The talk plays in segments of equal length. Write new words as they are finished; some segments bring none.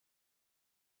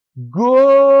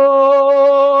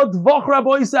Good Vach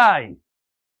Rabbi Isai.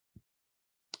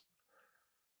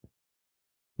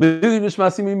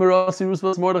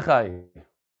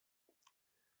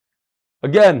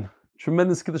 Again,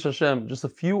 tremendous Kiddush Hashem. Just a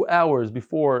few hours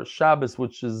before Shabbos,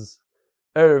 which is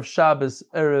Erev Shabbos,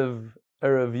 Erev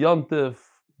Yontif.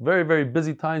 Very, very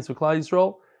busy times for Klal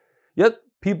Yisrael. Yet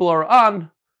people are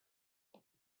on.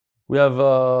 We have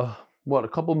a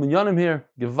couple minyanim here.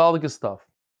 Gewaldige stuff.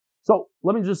 So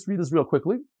let me just read this real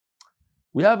quickly.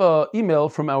 We have an email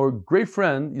from our great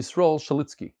friend Yisrael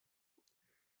Shalitsky,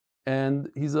 and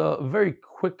he's a very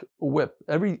quick whip.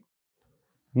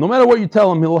 No matter what you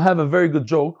tell him, he'll have a very good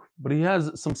joke, but he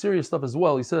has some serious stuff as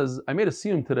well. He says, I made a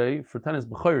siyum today for Tanis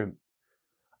B'chayrim.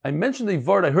 I mentioned a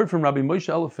vart I heard from Rabbi Moshe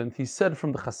Elephant. He said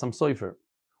from the Chassam Sofer,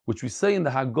 which we say in the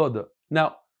Haggadah.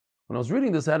 Now, when I was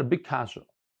reading this, I had a big kasha.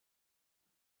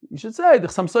 You should say, the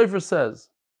Chassam Sofer says,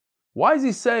 why is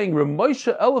he saying Rabbi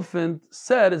Moshe Elephant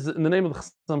said is in the name of the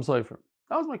Chassam Sofer?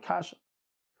 That was my kasha.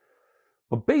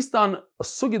 But based on a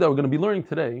sugi that we're going to be learning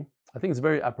today, I think it's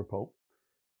very apropos.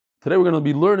 Today we're going to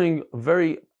be learning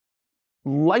very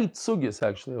light sugis,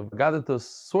 actually, of Agadata,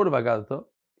 sort of Agadata.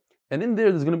 And in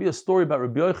there's going to be a story about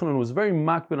Rabbi Yochanan, who was very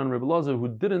makbid on Rabbi Elazar, who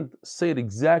didn't say it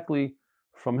exactly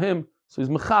from him, so he's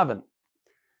mechaven.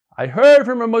 I heard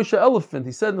from Rabbi Moshe Elephant,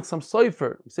 he said in the Chassam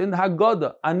Sofer, he said in the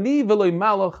Haggadah, Ani v'loi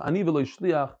malach, ani v'loi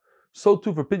shliach, so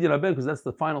too for Pidyon Abed, because that's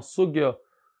the final sugya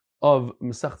of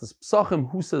Mesechtes Pesachim.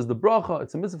 Who says the bracha?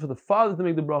 It's a mitzvah for the father to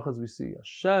make the bracha, as we see.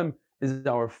 Hashem is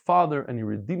our father, and he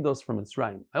redeemed us from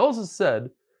Mitzrayim. I also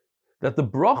said that the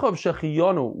bracha of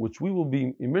Shechiyanu, which we will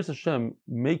be, Imir Hashem,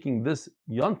 making this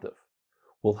Yontif,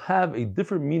 will have a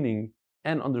different meaning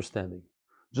and understanding.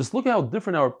 Just look at how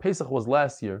different our Pesach was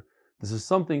last year. This is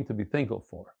something to be thankful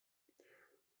for.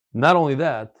 Not only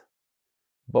that,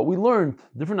 but we learned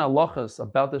different halachas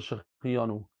about the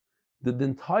Shechiyanu. The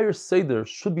entire Seder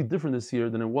should be different this year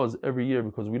than it was every year,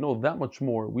 because we know that much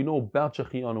more. We know about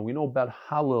Shechiyanu, we know about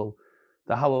Hallel,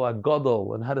 the Hallel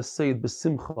HaGadol, and how to say it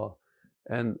B'Simcha,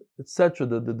 and etc.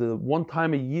 The one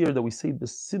time a year that we say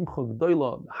B'Simcha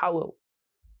G'dayla, Hallel.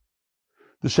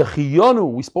 The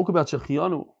Shechiyanu, we spoke about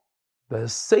Shechiyanu. The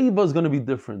Seiva is going to be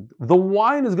different. The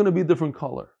wine is going to be a different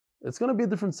color. It's going to be a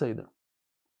different Seder.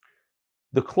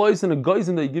 The klois and the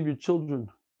geisen that you give your children.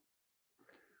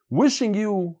 Wishing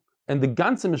you and the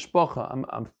ganze mishpacha,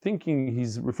 I'm thinking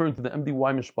he's referring to the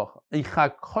MDY mishpacha.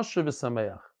 Eichak kosher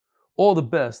v'sameach. All the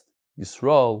best,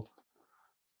 Yisrael,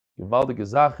 Gewaldige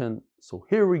Zachen. So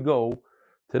here we go.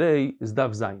 Today is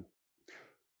Daf Zayin.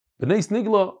 B'neis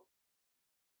Nigla,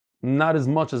 not as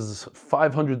much as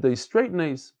 500 days straight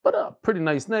nace, but a pretty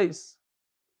nice nace.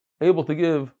 Able to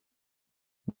give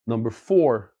number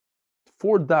 4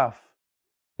 daf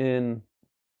in,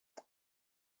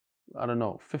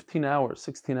 15 hours,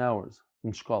 16 hours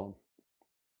in Shkolim.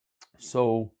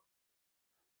 So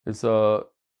it's a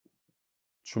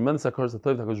tremendous hakaras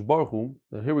hatov HaKadosh Baruch Hu.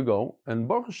 Here we go. And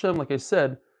Baruch Hashem, like I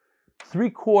said,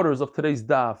 3/4 of today's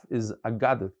daf is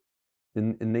agadat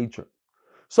in nature.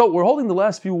 So we're holding the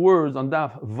last few words on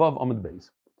daf Vav Amud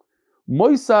Beis.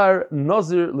 Moisar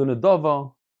Nazir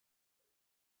L'Nedava.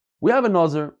 We have a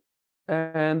Nazir,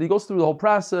 and he goes through the whole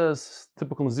process.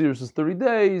 Typical Nazirus is 30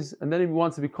 days, and then he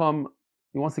wants to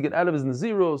get out of his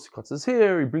Naziros. He cuts his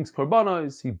hair, he brings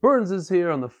korbanos, he burns his hair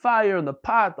on the fire, on the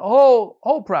pot, the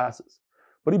whole process.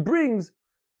 But he brings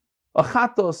a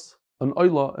chatos, an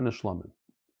oila, and a shlamim.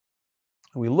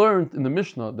 And we learned in the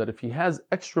Mishnah that if he has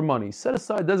extra money, he set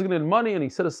aside designated money, and he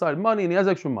set aside money, and he has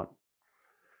extra money.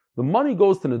 The money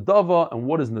goes to Nedava, and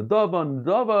what is Nedava?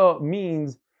 Nedava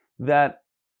means that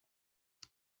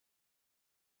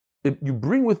if you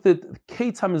bring with it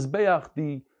Ketz HaMizbeach,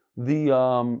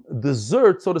 the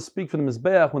dessert, so to speak, for the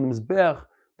Mizbeach. When the Mizbeach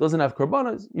doesn't have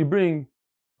karbanas, you bring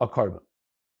a karban.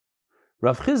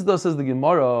 Rav Chizda says the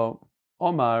Gemara,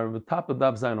 Omar, v'tap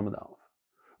Daf Zayin Amud Aleph.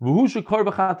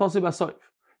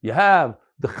 You have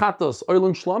the chatos, oil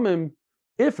and shlamim,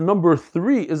 if number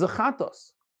 3 is a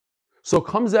chatos. So it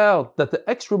comes out that the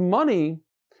extra money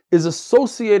is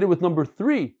associated with number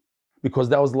 3, because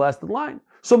that was the last in line.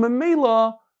 So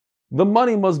memela, the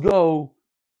money must go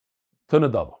to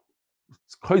Nadava.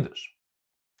 It's kodesh.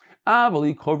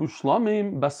 Avali korvu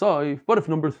shlamim basoif. But if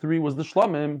number 3 was the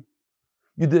shlamim,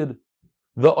 you did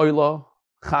the oila,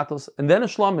 chatos, and then a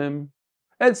shlamim,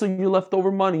 and so your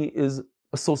leftover money is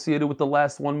associated with the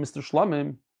last one, Mr.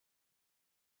 Shlamim.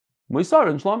 Moisar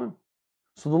and Shlamim.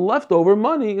 So the leftover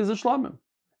money is a Shlamim.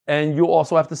 And you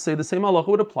also have to say the same halacha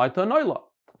would apply to an oila.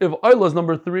 If oila is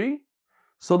number 3,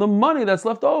 so the money that's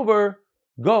left over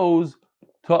goes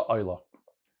to oila.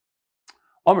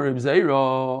 Amar Reb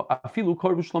Zeira, afilu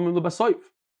korvu shlamim lebasoif.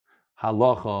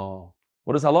 halacha.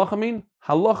 What does halacha mean?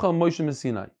 Halacha Moshe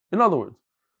Sinai. In other words,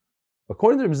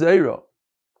 according to Reb Zeira,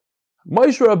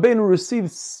 Moshe Rabbeinu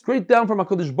received straight down from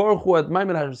HaKadosh Baruch Hu at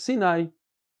Maimon Har Sinai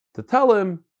to tell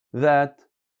him that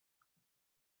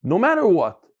no matter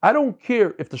what, I don't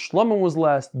care if the shlamim was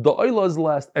last, the oila is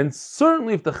last, and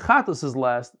certainly if the chatas is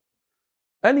last,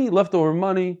 any leftover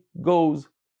money goes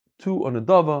to a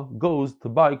nedava, goes to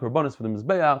buy korbanos for the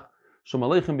mizbeach. Shalom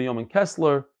aleichem b'yom and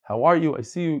Kessler. How are you? I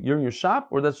see you. You're in your shop,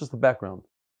 or that's just the background?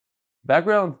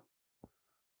 Background?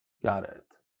 Got it.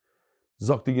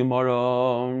 Zokti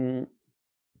Gemara.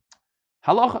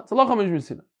 Halacha. It's halacha Moshe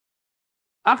Sinai.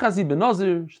 Achazi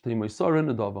benazir shtei moisar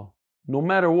nedava. No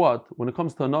matter what, when it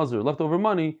comes to a nazir, leftover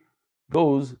money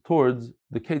goes towards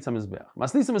the Ketz HaMizbeach.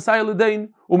 Masnisim Messiah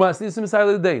L'Dain, Umasnisim Messiah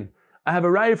L'Dain. I have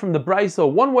a right from the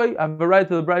Brisa one way, I have a right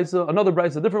to the Brisa, another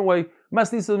Brisa a different way.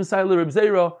 Masnisim Messiah L'Reb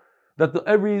Zeira, that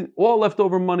all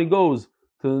leftover money goes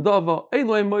to the Dava,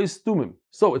 Eloim Mois Tumim.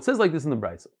 So it says like this in the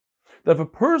Brisa, that if a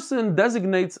person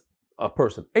designates a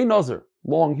person, a nazir,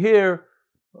 long hair,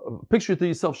 picture to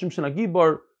yourself, Shimshon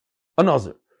Agibar, a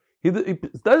nazir. He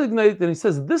designates and he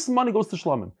says, this money goes to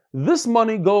Shlamim. This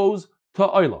money goes to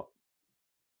Oila.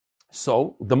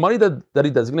 So the money that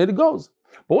he designated goes.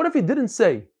 But what if he didn't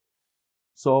say?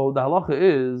 So the halacha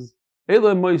is, so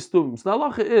the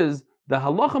halacha is, the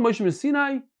halacha Moshe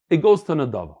Sinai, it goes to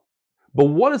Nadava. But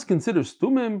what is considered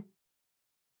stumim?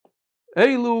 As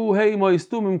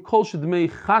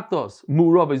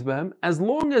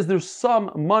long as there's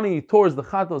some money towards the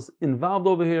chatos involved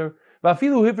over here,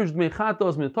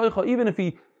 even if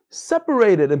he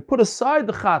separated and put aside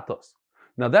the chatos.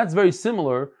 Now that's very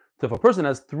similar to if a person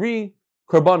has 3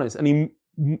 korbanos and he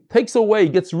takes away,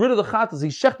 gets rid of the chatos, he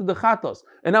shechted the chatos,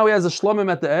 and now he has a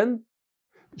shlomim at the end.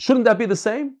 Shouldn't that be the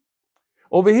same?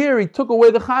 Over here, he took away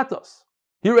the chatos.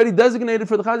 He already designated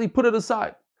for the chatos, he put it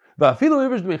aside. And what's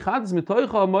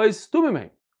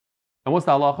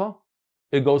the halacha?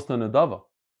 It goes to Nadava.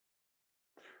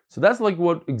 So that's like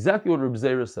exactly what Reb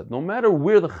Zeira said. No matter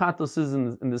where the chatos is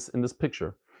in this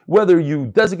picture, whether you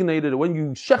designated it, when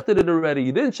you shechted it already,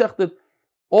 you didn't shecht it,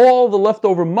 all the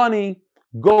leftover money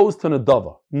goes to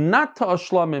Nadava, not to a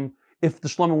shlamim if the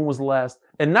shlamim was last,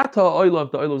 and not to a oila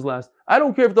if the oila was last. I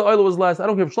don't care if the oila was last. I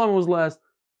don't care if shlamim was last.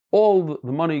 All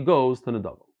the money goes to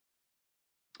Nadava.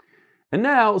 And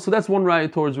now, so that's one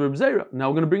raya towards Reb Zeira. Now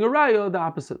we're going to bring a raya, the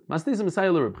opposite. Masnisim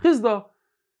Messiah Reb Chizda.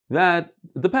 That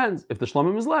it depends. If the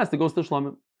shlamim is last, it goes to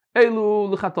shlamim. Elu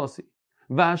l'chatosi,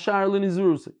 v'ashar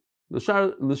l'nizurusi,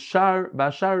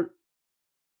 v'ashar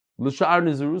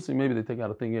nizurusi. Maybe they take out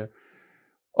a thing here.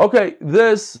 Okay,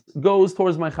 this goes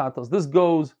towards my chatos. This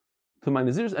goes to my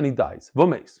nizirus, and he dies.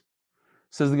 V'meis.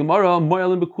 Says the Gemara,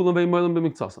 mo'elim b'kulam ve'mo'elim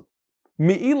b'miktasan.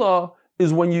 Me'ila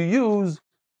is when you use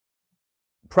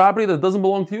property that doesn't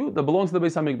belong to you, that belongs to the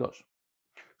Beis Hamikdash.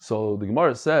 So the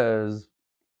Gemara says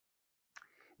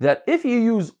that if you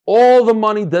use all the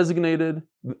money designated,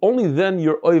 only then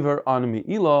you're over on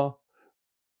Me'ila,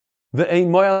 ve'ein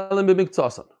mo'alim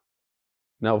b'miktasan.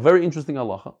 Now, very interesting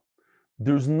halacha.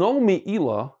 There's no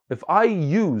Me'ila, if I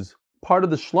use part of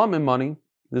the shlamim money,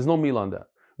 there's no Me'ila on that.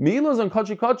 Me'ila is on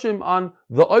kachim on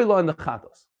the oila and the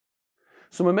chatos.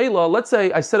 So Me'ila, let's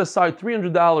say I set aside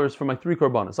 $300 for my 3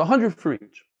 korbanos, 100 for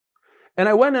each. And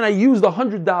I went and I used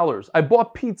 $100. I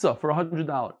bought pizza for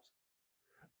 $100.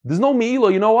 There's no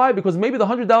Me'ila, you know why? Because maybe the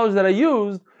 $100 that I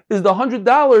used is the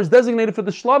 $100 designated for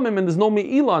the shlamim, and there's no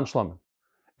Me'ila on shlamim.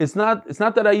 It's not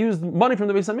that I used money from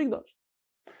the Beis Hamikdash.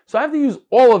 So I have to use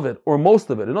all of it, or most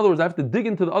of it. In other words, I have to dig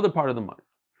into the other part of the money.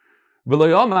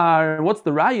 And what's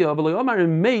the raya?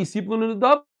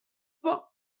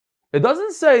 It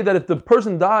doesn't say that if the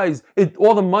person dies,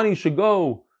 all the money should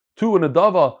go to an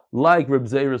adava, like Reb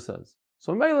Zeira says.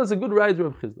 So Meila is a good raya to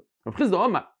Reb Chizda. Reb Chizda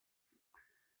Omar.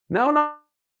 Now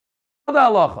the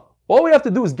halacha. All we have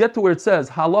to do is get to where it says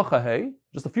halacha hey,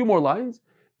 just a few more lines,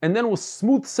 and then we'll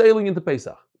smooth sailing into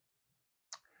Pesach.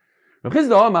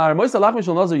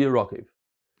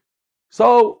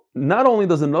 So not only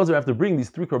does the Nazir have to bring these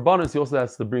 3 korbanos, he also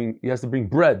has to bring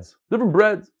breads, different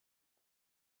breads,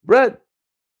 bread,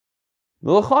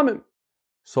 the lachamim.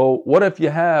 So what if he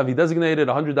designated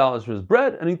 $100 for his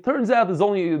bread, and it turns out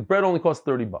bread only costs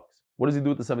 $30. What does he do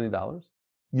with the $70?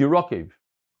 Yerakev.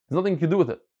 There's nothing you can do with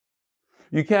it.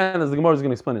 You can, as the Gemara is going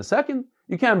to explain in a second,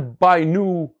 you can't buy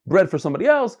new bread for somebody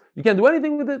else. You can't do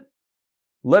anything with it.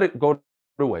 Let it go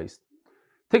to waste.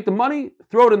 Take the money,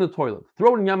 throw it in the toilet.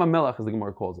 Throw it in Yam HaMelech, as the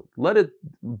Gemara calls it. Let it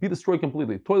be destroyed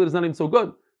completely. The toilet is not even so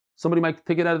good. Somebody might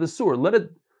take it out of the sewer. Let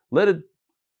it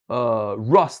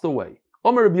rust away.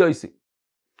 Omer Rabbi Yosi.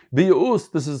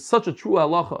 This is such a true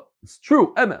halacha. It's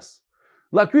true, emes.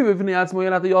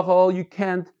 You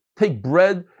can't take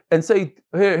bread and say,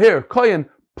 here, Kohen,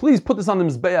 please put this on the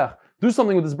Mizbeach. Do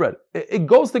something with this bread. It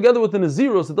goes together with the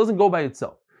Nazirus. It doesn't go by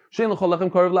itself.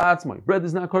 Bread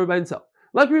is not carved by itself.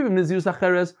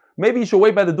 Maybe you should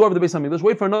wait by the door of the Beis Hamikdash.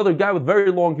 Wait for another guy with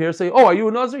very long hair. Say, "Oh, are you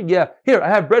a Nazir? Yeah. Here, I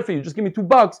have bread for you. Just give me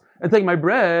 $2 and take my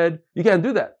bread." You can't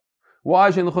do that.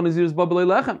 Why?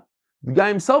 The guy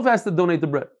himself has to donate the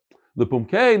bread.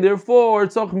 Therefore,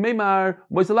 so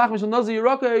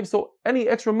any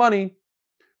extra money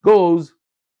goes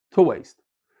to waste.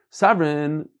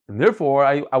 Sovereign, and therefore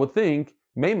I would think,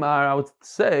 I would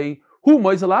say,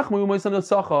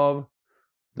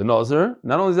 the Nazir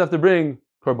not only does he have to bring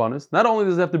korbanos, not only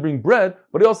does he have to bring bread,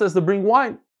 but he also has to bring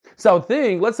wine. So I would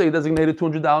think, let's say he designated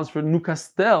 $200 for New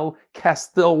Castel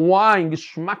wine,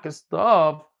 geschmack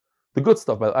stuff, the good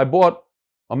stuff. I bought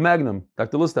a Magnum,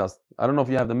 Dr. Listhouse. I don't know if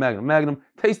you have the Magnum. Magnum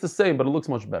tastes the same, but it looks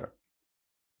much better.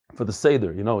 For the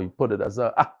Seder, you put it as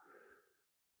a...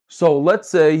 So let's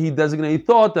say he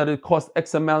thought that it cost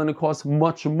X amount and it costs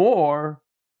much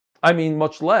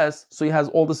less, so he has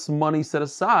all this money set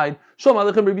aside. Shalom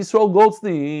Aleichem Rabbi Yisrael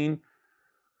Goldstein.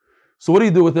 So what do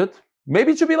you do with it?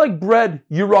 Maybe it should be like bread,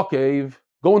 Yirakev,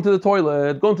 go into the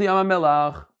toilet, go into Yam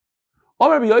HaMelach.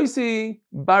 Or Rabbi Yosi,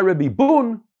 Bar Rabbi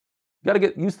Bun. Got to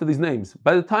get used to these names.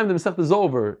 By the time the Masechta is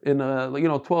over, in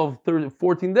 12, 13,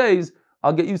 14 days,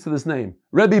 I'll get used to this name.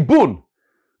 Rabbi Bun.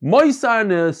 Moisar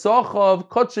Nesachav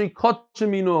Kochi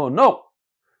Kochimino. No.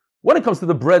 When it comes to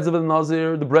the breads of the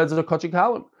Nazir, the breads are Kochi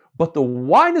Kalim. But the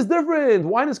wine is different.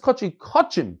 Wine is Kochi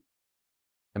Kochim.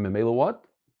 And Memela what?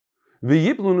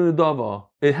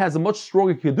 It has a much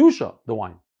stronger Kedusha, the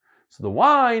wine. So the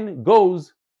wine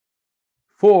goes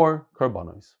for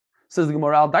Karbanos. Says the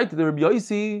Gemara, Al Daita de Rabbi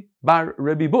Yosi Bar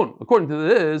Rabbi Bun. According to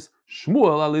this,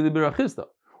 Shmuel Ali Birachista.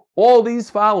 All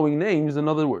these following names, in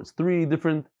other words, 3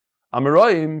 different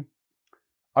Amoraim,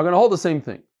 are going to hold the same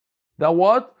thing. That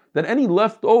what? That any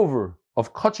leftover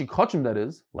of Kochi Kochim, that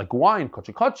is, like wine,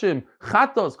 Kochi Kochim,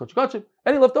 Chatos, Kochi Kochim,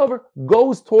 any leftover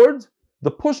goes towards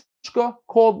the pushka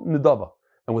called Nidava.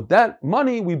 And with that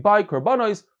money, we buy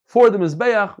Karbanos for the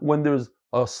Mizbeach when there's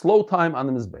a slow time on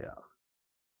the Mizbeach.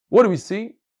 What do we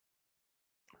see?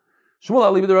 Shmuel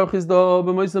Ali b'Rav Chizda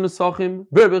b'Moisen Nesachim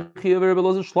v'Rebbe Chia v'Rebbe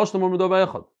Lozer shloshtem Midava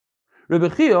echad. Rebbe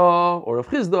Chia or Rav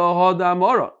Chizda had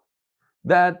Amara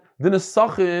that the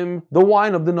Nesachim, the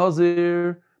wine of the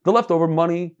Nazir, the leftover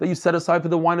money that you set aside for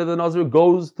the wine of the Nazir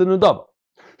goes to Nidava.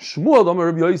 Shmuel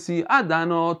Amar Rabbi Yosi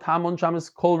Adano Tamon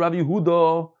Shamis Kol Rav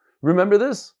Yehuda. Remember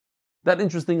this? That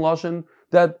interesting lashon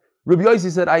that Rabbi Yosi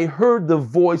said, I heard the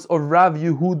voice of Rav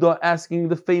Yehuda asking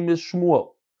the famous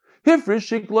Shmuel.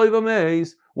 Hifrish Shikloi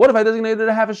V'Meis. What if I designated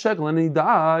a half a shekel and he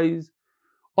dies?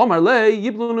 Omar Le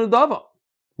Yiblu Nidava.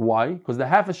 Why? Because the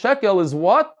half a shekel is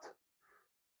what?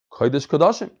 Kodesh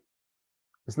Kodashim.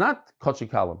 It's not Kochi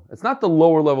Kalam. It's not the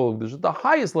lower level of Kedusha, it's the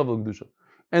highest level of Kedusha.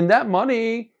 And that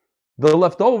money, the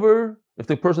leftover, if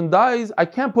the person dies, I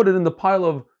can't put it in the pile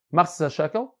of Machzah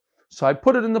Shekel, so I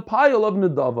put it in the pile of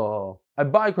Nidava. I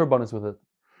buy Karbanis with it.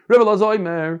 Rebbe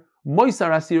Lazoimer,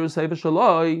 Moisar Asir Seiva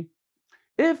Shaloi.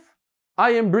 If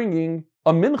I am bringing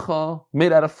a mincha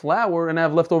made out of flour and I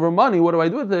have leftover money, what do I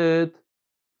do with it?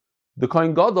 The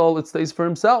Kohen Gadol, it stays for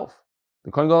himself.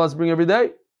 The Kohen Gadol has to bring every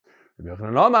day. Rabbi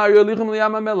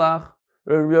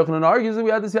Yochanan argues that we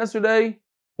had this yesterday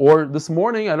or this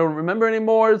morning. I don't remember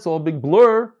anymore. It's all a big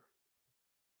blur.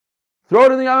 Throw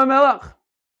it in the Yam HaMelach.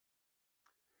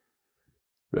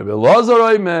 Rabbi Lazar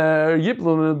Omer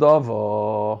Yiplun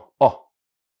Nidava. Oh,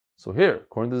 so here,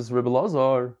 according to this Rabbi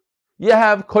Lazar, you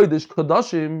have Kodesh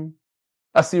Kodashim,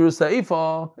 Asir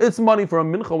Seifa. It's money for a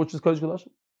mincha, which is Kodesh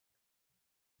Kodashim.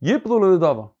 Yiplun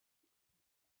Nidava.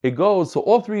 It goes, so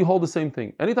all 3 hold the same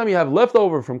thing. Anytime you have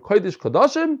leftover from Kodesh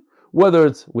Kodashim, whether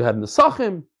it's, we had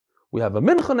Nesachim, we have a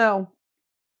mincha now,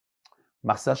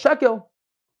 Machzah Shekel,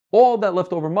 all that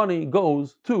leftover money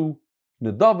goes to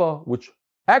Nidava, which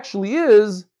actually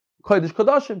is Kodesh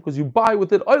Kodashim, because you buy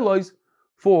with it oilos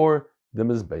for the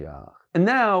Mizbeach. And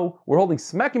now, we're holding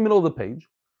smack in the middle of the page.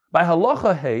 By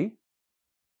Halacha Hey,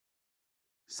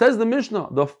 says the Mishnah,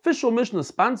 the official Mishnah,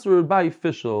 sponsored by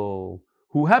official,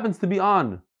 who happens to be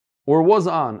on, or was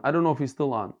on. I don't know if he's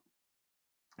still on.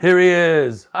 Here he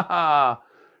is.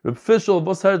 Official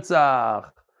Bos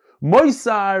Herzach.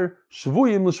 Moisar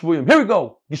Shvuyim L'Shvuyim. Here we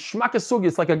go. Gishmak Sugi.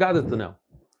 It's like I got it now.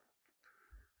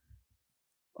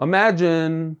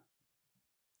 Imagine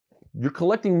you're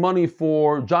collecting money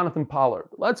for Jonathan Pollard.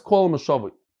 Let's call him a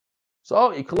Shavui.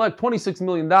 So you collect $26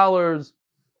 million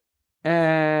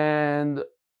and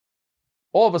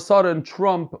all of a sudden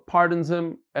Trump pardons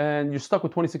him and you're stuck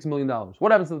with $26 million.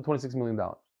 What happens to the $26 million?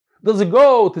 Does it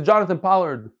go to Jonathan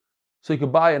Pollard so he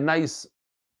could buy a nice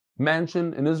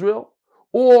mansion in Israel?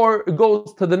 Or it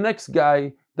goes to the next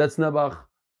guy that's Nebuch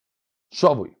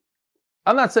Shavui?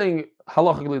 I'm not saying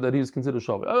halachically that he is considered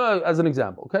Shavui. As an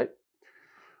example, okay?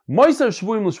 Moiser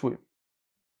Shvuim L'Shvuim.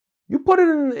 You put it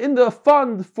in the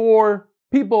fund for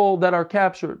people that are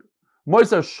captured.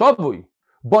 Moiser Shavui.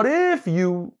 But if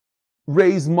you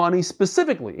raise money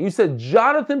specifically, and you said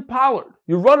Jonathan Pollard,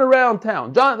 you run around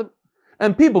town, Jonathan,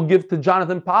 and people give to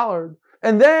Jonathan Pollard,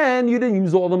 and then you didn't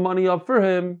use all the money up for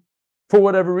him for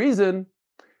whatever reason,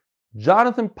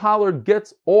 Jonathan Pollard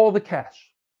gets all the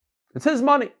cash. It's his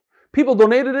money. People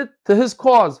donated it to his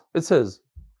cause. It's his.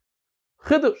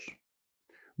 Chidush.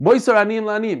 Moiser aniyim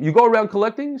la'aniyim. You go around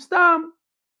collecting stam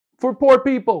for poor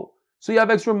people. So you have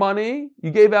extra money.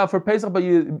 You gave out for Pesach, but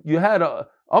you had a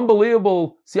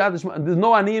unbelievable siyat. There's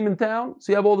no aniyim in town,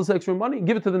 so you have all this extra money.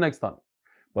 Give it to the next time.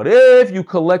 But if you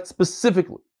collect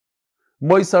specifically,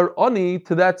 moisar ani,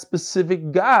 to that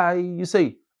specific guy, you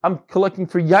say, I'm collecting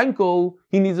for Yankel,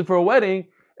 he needs it for a wedding,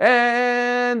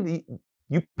 and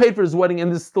you paid for his wedding and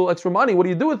there's still extra money. What do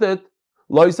you do with it?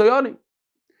 Lo yisayani.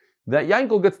 That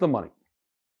Yankel gets the money.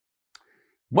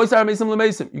 Moisar meisim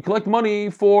lemeisim. You collect money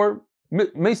for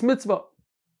meis mitzvah,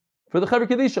 for the Chaver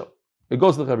Kedisha. It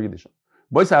goes to the Chaver Kedisha.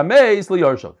 Moisar meis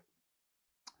liyarshav.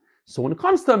 So when it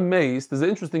comes to mace, there's an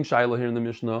interesting shaila here in the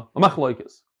Mishnah, a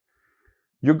machlokes.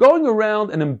 You're going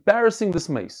around and embarrassing this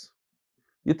mace.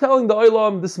 You're telling the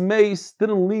olam this mace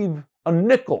didn't leave a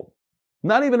nickel,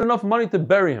 not even enough money to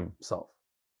bury himself.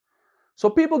 So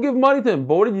people give money to him,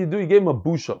 but what did you do? You gave him a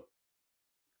busha.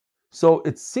 So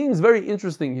it seems very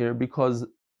interesting here because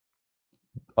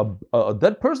a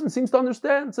dead person seems to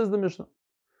understand, says the Mishnah.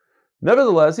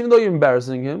 Nevertheless, even though you're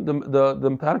embarrassing him, the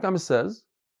Tanakh says,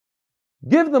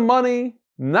 give the money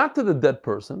not to the dead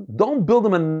person. Don't build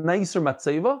him a nicer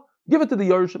matzeva. Give it to the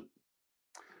Yerushim.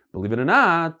 Believe it or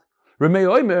not, I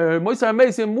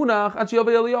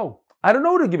don't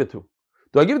know who to give it to.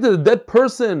 Do I give it to the dead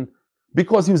person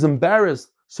because he was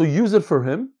embarrassed, so use it for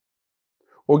him?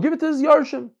 Or give it to his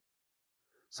Yerushim?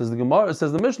 Says the Gemara,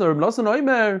 says the Mishnah,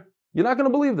 you're not going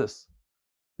to believe this.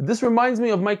 This reminds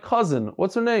me of my cousin.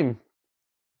 What's her name?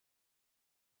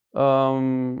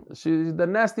 She's the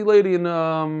nasty lady in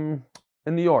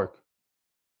New York.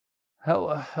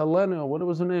 Helena, what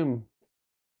was her name?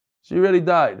 She already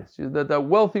died. She's that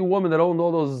wealthy woman that owned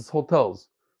all those hotels.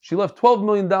 She left $12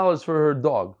 million for her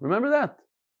dog. Remember that?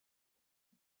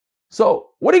 So,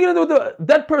 what are you going to do with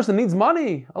that person? Needs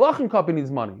money. A Lachem Kappa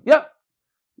needs money. Yeah.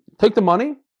 Take the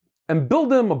money and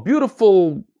build him a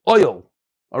beautiful oil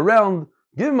around.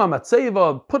 Give him a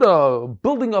matzeva, put a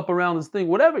building up around this thing,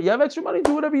 whatever. You have extra money,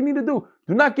 do whatever you need to do.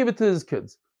 Do not give it to his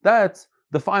kids. That's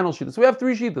the final shita. So we have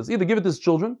three shitas. Either give it to his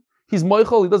children. He's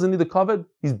moichel, he doesn't need the covet,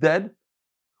 he's dead.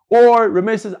 Or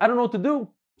Rameh says, I don't know what to do.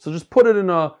 So just put it in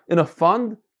a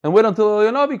fund and wait until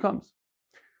Elianavi comes.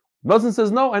 Nelson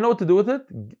says, no, I know what to do with it.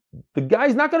 The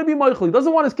guy's not going to be moichel. He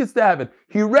doesn't want his kids to have it.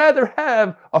 He'd rather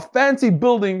have a fancy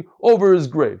building over his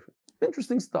grave.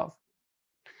 Interesting stuff.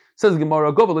 Says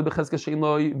Gemara, this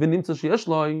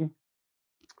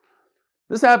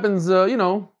happens, a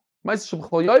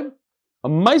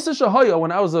Maisa Shahaya,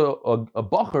 when I was a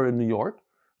bacher in New York,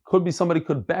 could be somebody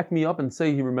could back me up and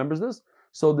say he remembers this.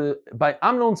 So by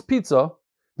Amnon's Pizza,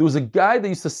 there was a guy that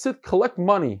used to collect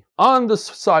money on the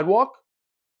sidewalk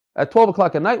at 12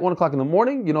 o'clock at night, 1 o'clock in the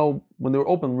morning, when they were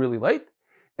open really late.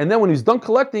 And then when he was done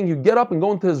collecting, he'd get up and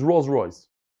go into his Rolls Royce.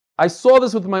 I saw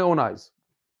this with my own eyes.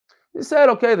 He said,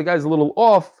 okay, the guy's a little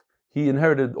off. He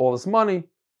inherited all this money.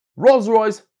 Rolls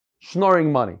Royce,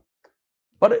 schnorring money.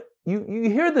 But you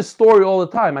hear this story all the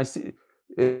time. I see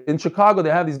in Chicago, they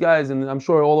have these guys, and I'm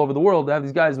sure all over the world, they have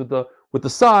these guys with the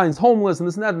signs, homeless and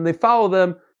this and that, and they follow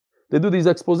them. They do these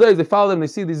exposés. They follow them. They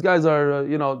see these guys are,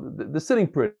 they're sitting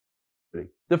pretty.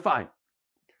 They're fine.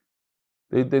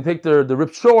 They take the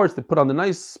ripped shorts, they put on the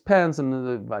nice pants,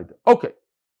 and okay.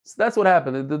 So that's what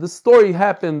happened. The story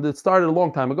happened, it started a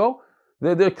long time ago.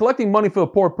 They're collecting money for a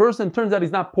poor person. Turns out he's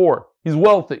not poor. He's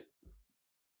wealthy.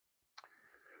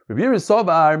 So Rabbi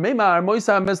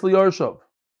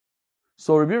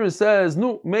Yehuda says,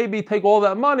 no, maybe take all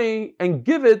that money and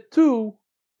give it to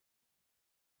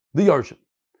the Yarshim.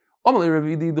 The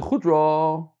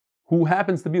Chudra, who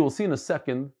happens to be, we'll see in a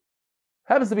second,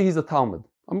 happens to be, he's a Talmud.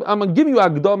 I'm going to give you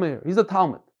Agdama here. He's a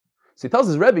Talmud. So he tells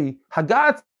his Rebbe,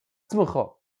 Hagat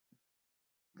Tzmecha.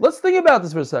 Let's think about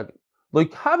this for a second.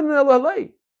 Like, what are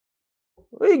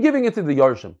you giving it to the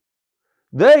Yarshim?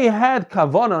 They had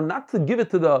kavana not to give it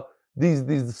to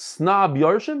these snob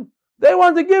Yarshim. They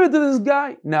wanted to give it to this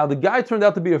guy. Now, the guy turned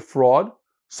out to be a fraud,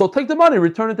 so take the money,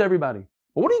 return it to everybody.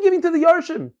 But what are you giving to the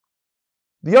Yarshim?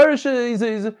 The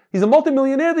Yerush, he's a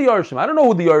multimillionaire, the Yerushim. I don't know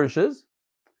who the Yerush is.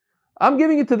 I'm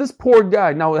giving it to this poor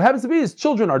guy. Now, it happens to be his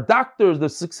children are doctors, they're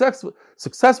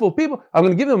successful people. I'm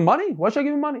going to give them money? Why should I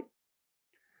give him money?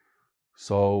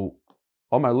 So,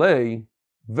 Omar Lay,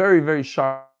 very, very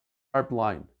sharp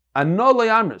line. Anolay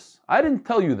Amris. I didn't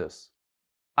tell you this.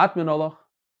 Atmin Allah.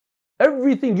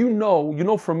 Everything you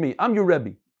know from me. I'm your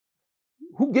Rebbe.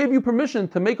 Who gave you permission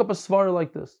to make up a svara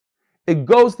like this? It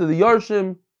goes to the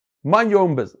Yerushim. Mind your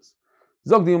own business.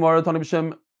 Zog the Gemara, Tani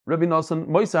B'Shem, Rebbe Nosson,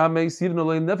 Moisa Hamei, Sidin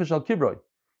Olei, Nefesh Al Kibroi.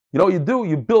 You know what you do?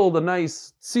 You build a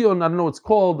nice tzion, I don't know what it's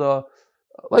called,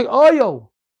 like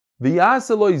oil.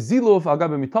 V'yaseloi ziluf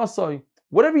agabe mitasoi.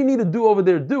 Whatever you need to do over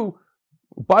there, do.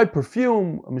 Buy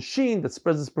perfume, a machine that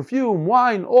spreads this perfume,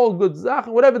 wine, all good zach,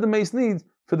 whatever the mace needs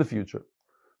for the future.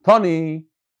 Tani,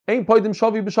 ain't poidim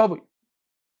shavi b'shavi.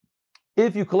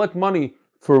 If you collect money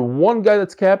for one guy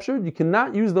that's captured, you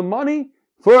cannot use the money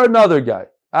for another guy.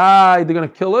 They're going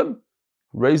to kill him.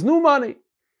 Raise new money.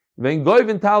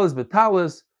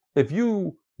 If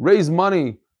you raise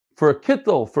money for a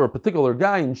kittel for a particular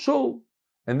guy in shul,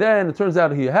 and then it turns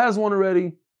out he has one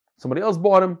already, somebody else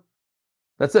bought him,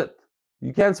 that's it.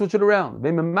 You can't switch it around.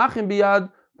 But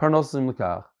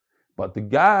the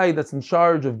guy that's in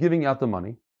charge of giving out the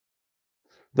money,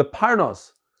 the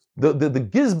parnos, the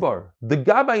gizbar, the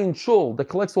gabbai in shul that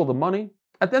collects all the money,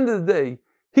 at the end of the day,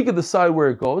 he could decide where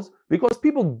it goes because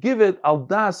people give it al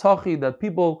das hachi, that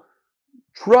people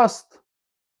trust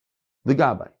the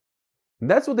gabbai. And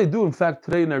that's what they do, in fact,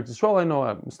 today in Eretz Yisrael. I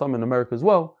know some in America as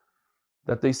well,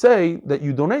 that they say that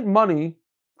you donate money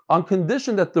on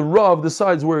condition that the Rav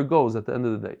decides where it goes at the end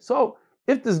of the day. So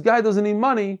if this guy doesn't need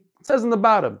money, it says in the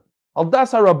bottom, al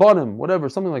das harabanim, whatever,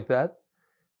 something like that.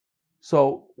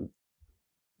 So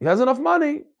he has enough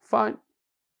money, fine.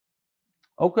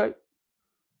 Okay.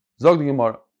 Zog the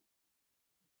Gemara.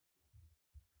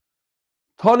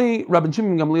 Tani Rabbi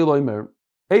Shimon Gamliel Omer,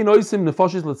 Ein oisim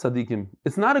nefashis letzadikim.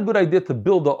 It's not a good idea to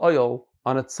build the oil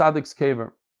on a tzaddik's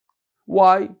kever.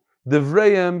 Why?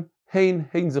 Devreim hein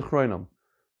zechroinam.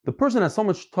 The person has so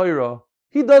much Torah,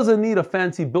 he doesn't need a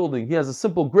fancy building. He has a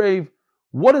simple grave.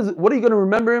 What are you going to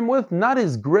remember him with? Not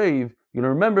his grave. You're going to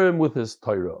remember him with his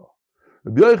Torah.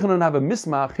 Rabbi Yochanan have a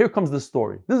mismach. Here comes the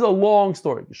story. This is a long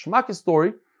story. Shmak's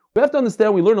story. We have to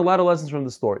understand, we learn a lot of lessons from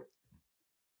the story.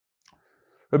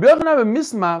 Rabbi Yochanan have a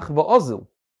mismach va'ozil.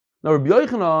 Now Rabbi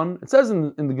Yochanan, it says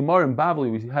in the Gemara in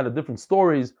Bavli, we had different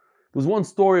stories. There was one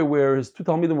story where his two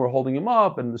Talmidim were holding him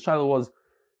up, and the shaila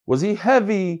was he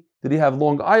heavy? Did he have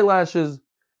long eyelashes?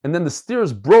 And then the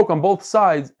steers broke on both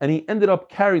sides, and he ended up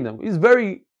carrying them. He's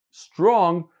very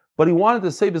strong, but he wanted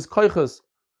to save his koiches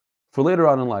for later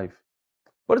on in life.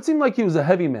 But it seemed like he was a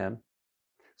heavy man.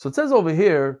 So it says over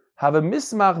here, have a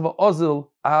mismach va'ozil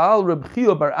al Reb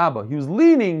Chia bar Abba. He was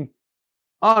leaning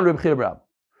on Reb Chia bar Abba.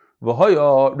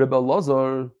 V'hoya Reb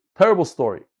Elazar, terrible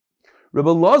story. Reb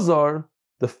Elazar,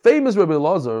 the famous Reb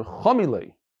Elazar,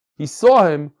 Chomilei, he saw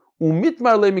him,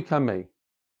 umitmar le mikamei.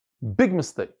 Big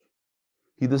mistake.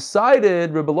 Reb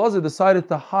Elazar decided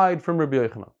to hide from Rabbi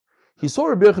Yochanan. He saw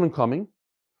Rabbi Yochanan coming,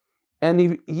 and he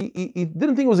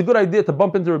didn't think it was a good idea to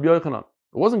bump into Rabbi Yochanan.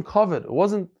 It wasn't covered.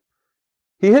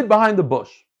 He hid behind the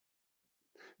bush.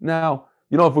 Now,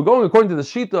 if we're going according to the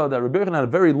Shita, that Rabbi Yochanan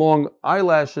had very long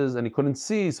eyelashes and he couldn't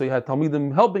see, so he had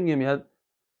Talmidim helping him.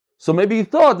 So maybe he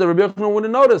thought that Rabbi Yochanan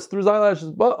wouldn't notice through his eyelashes,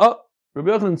 but Rabbi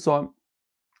Yochanan saw him.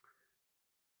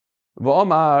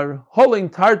 V'omar holing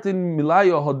tartin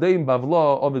milayo hodeim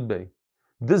bavla ovid bey.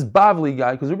 This Bavli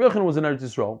guy, because Rabbi Yochanan was in Eretz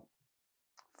Yisrael,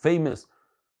 famous.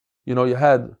 You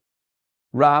had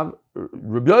Rabbi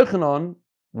Yochanan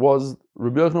was the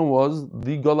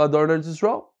Golador in Eretz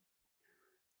Yisrael.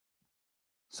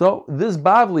 So this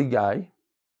Bavli guy,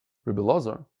 Rabbi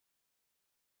Elazar,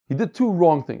 he did two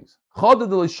wrong things. You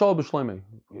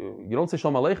don't say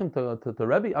Shalom Aleichem to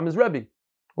Rebbe. I'm his Rebbe.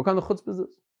 What kind of chutzpah is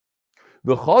this?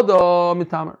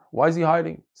 Why is he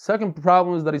hiding? Second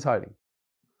problem is that he's hiding.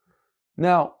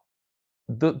 Now,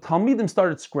 the Talmidim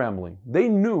started scrambling. They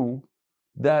knew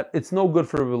that it's no good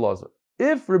for Rabbi Elazar.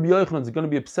 If Rabbi Yochanan is going to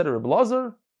be upset at Rabbi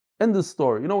Elazar, end the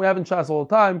story. We have in Shas all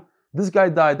the time, this guy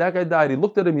died, that guy died, he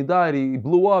looked at him, he died, he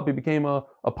blew up, he became a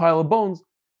pile of bones.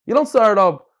 You don't start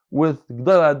up with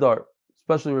Gdel Adar,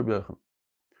 especially Rabbi Yochanan.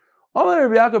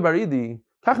 Rabbi Yaakov Bar Idi,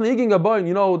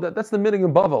 that's the meaning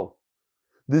in Bavel.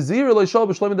 The Zir Leishol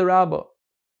B'Shloim the Rabba.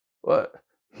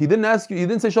 He didn't ask you. He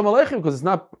didn't say Shalom Aleichem because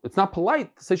it's not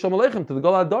polite to say Shalom Aleichem to the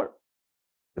Gol Adar.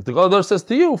 If the Gol Adar says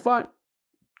to you, fine.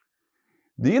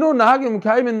 Do you know Nahagim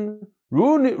Kaimin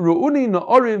Ruuni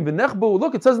Na'orim V'Nechbu?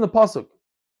 Look, it says in the pasuk,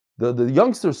 the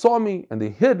youngsters saw me and they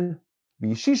hid.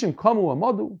 V'Yishishim Kamu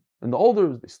Amadu. And the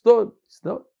older, they stood.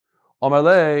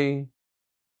 Amalei.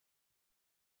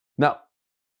 Now,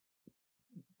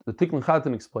 the Tikkun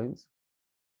Chatan explains,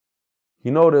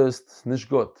 he noticed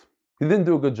Nishgut. He didn't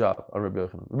do a good job on Rabbi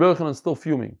Yochanan. Rabbi Yochanan is still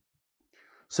fuming.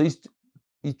 So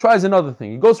he tries another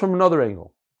thing. He goes from another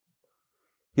angle.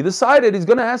 He decided he's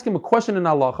going to ask him a question in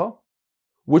halacha,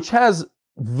 which has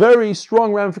very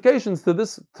strong ramifications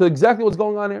to exactly what's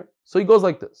going on here. So he goes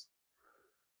like this.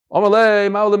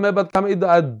 Tselem,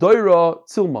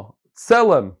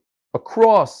 a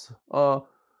cross,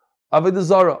 Avodah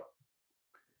Zarah.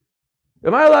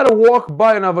 Am I allowed to walk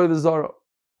by an Avodah Zarah?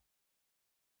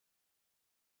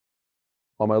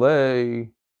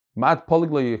 Mat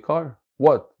poligla yikar.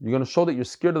 What? You're going to show that you're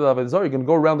scared of the Avodah Zarah? You're going to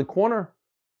go around the corner?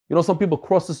 You know, some people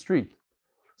cross the street.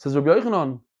 Says Rabbi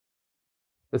Yochanan,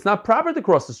 it's not proper to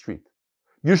cross the street.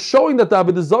 You're showing that the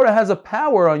Avodah Zarah has a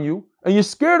power on you, and you're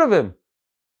scared of him.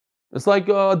 It's like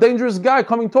a dangerous guy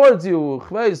coming towards you,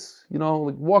 you know,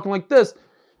 like walking like this.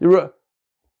 You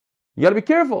got to be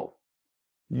careful.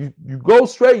 You go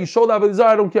straight, you show the Avodah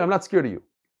Zarah, I don't care, I'm not scared of you.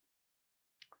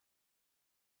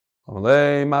 You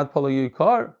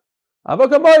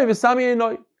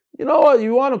know what,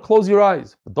 you want to close your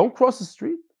eyes, but don't cross the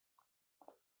street.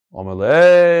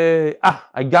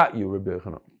 I got you, Rabbi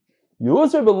Yochanan.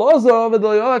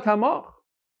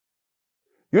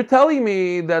 You're telling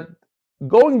me that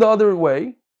going the other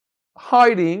way,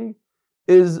 hiding,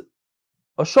 is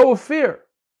a show of fear.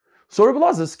 So Rabbi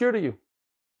Elazar is scared of you.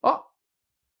 Oh,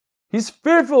 he's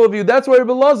fearful of you. That's why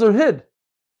Rabbi Elazar hid.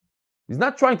 He's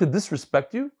not trying to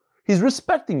disrespect you. He's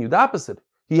respecting you, the opposite.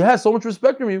 He has so much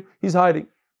respect from you, he's hiding.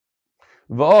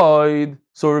 Void.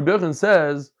 So Rabbi Yochanan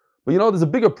says, but you know, there's a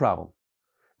bigger problem.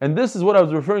 And this is what I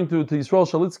was referring to Yisrael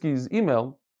Shalitsky's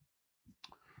email.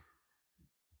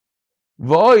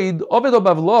 Void Oved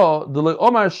Obavlo the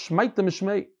Omar Shmaita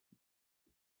Mishmei.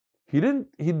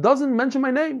 He doesn't mention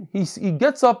my name. He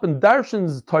gets up and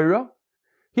darshans Torah.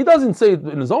 He doesn't say it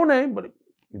in his own name, but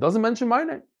he doesn't mention my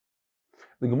name.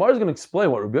 The Gemara is going to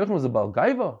explain what Rabbi Yochanan was about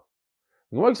Gaiva.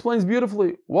 The Gemara explains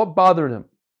beautifully what bothered him.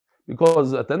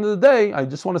 Because at the end of the day, I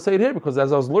just want to say it here, because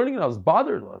as I was learning it, I was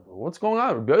bothered. Like, what's going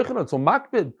on? Rabbi Yochanan, so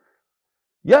makbid.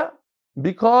 Yeah,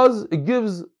 because it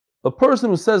gives a person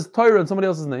who says Torah in somebody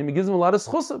else's name, it gives him a lot of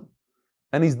schusim.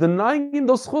 And he's denying him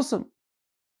those schusim.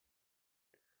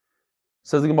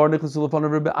 Says the Gemara, Nicholas Ulafan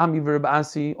of Rabbi Ami Rabbi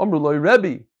Asi, Omruloi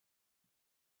Rebbe.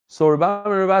 So Rabbi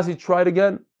Ami and Rabbi Asi tried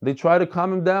again. They tried to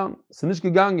calm him down. Sinish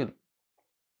gegangen.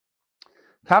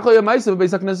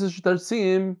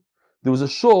 There was a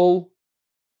shul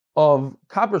of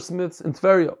coppersmiths in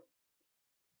Tveria.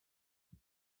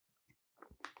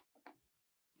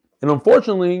 And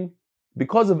unfortunately,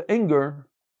 because of anger,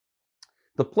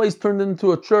 the place turned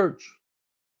into a church.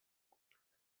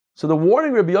 So the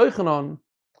warning Rabbi Yochanan,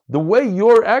 the way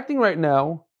you're acting right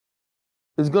now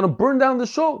is going to burn down the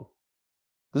shul.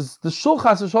 The shul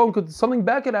chas v'shalom, something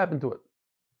bad could happen to it.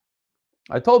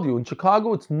 I told you, in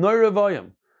Chicago, it's Neurevayim.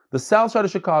 The south side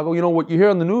of Chicago, you know what you hear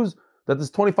on the news, that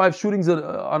there's 25 shootings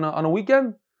on a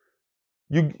weekend?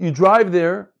 You drive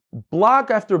there, block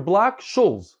after block,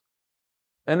 shuls.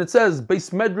 And it says,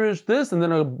 Beis Medrash this, and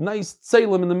then a nice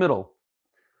Salem in the middle.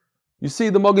 You see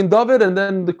the Magen David, and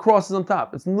then the cross is on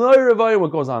top. It's Neurevayim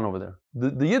what goes on over there.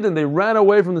 The Yidden, they ran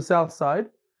away from the south side,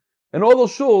 and all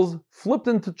those shuls flipped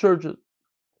into churches.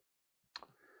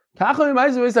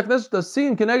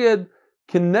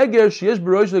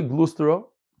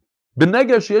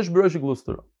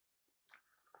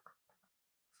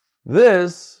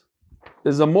 This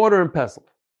is a mortar and pestle,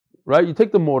 right? You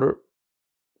take the mortar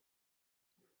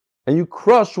and you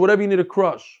crush whatever you need to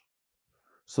crush.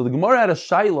 So the Gemara had a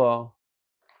shaila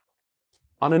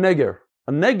on a neger.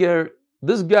 A neger,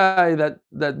 this guy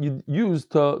that you use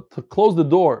to close the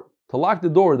door, to lock the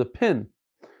door, the pin.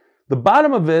 The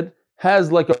bottom of it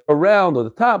has like a round, or the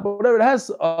top, or whatever, it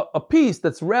has a piece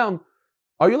that's round.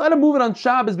 Are you allowed to move it on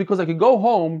Shabbos because I could go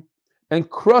home and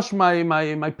crush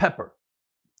my pepper?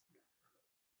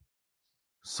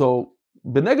 So,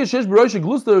 B'neged sheyesh b'rosh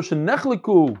gluster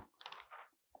shenechliku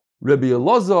Rabbi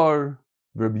Elazar,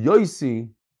 Rabbi Yosi,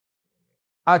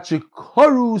 at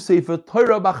shekaru sefer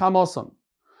Torah b'chamasan.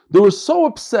 They were so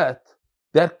upset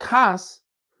that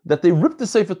they ripped the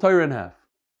sefer Torah in half.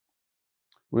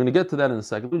 We're going to get to that in a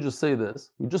second. Let me just say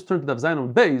this. We just turned to Daf Zayin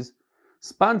on Beis,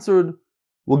 sponsored.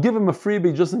 We'll give him a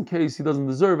freebie just in case he doesn't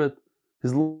deserve it.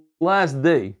 His last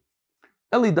day.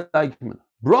 Eli Dykman.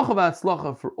 Bracha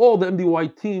v'atzlacha for all the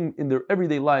MDY team in their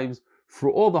everyday lives,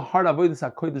 for all the hard avodas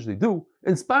hakodesh they do,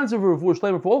 and sponsor for Refuah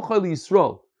Shleima for all Chayli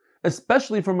Yisrael,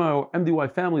 especially from our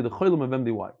MDY family, the Chaylim of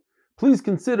MDY. Please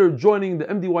consider joining the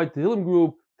MDY Tehillim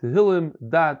group,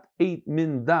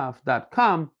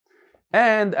 tehillim.8mindaf.com,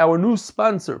 and our new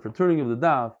sponsor for turning of the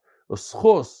daf, a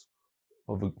schos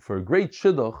for a great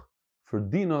shidduch for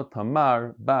Dina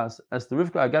Tamar Bas Esther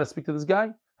Rivka. I got to speak to this guy.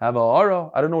 Have a ara.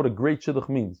 I don't know what a great shidduch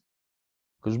means.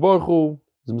 Kosh Baruch Hu,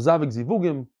 Zimzavik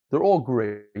Zivugim, they're all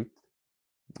great.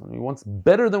 He wants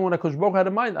better than what Kosh Baruch Hu had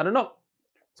in mind. I don't know.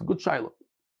 It's a good shiloh.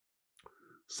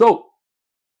 So,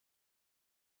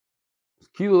 it's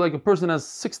like a person has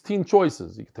 16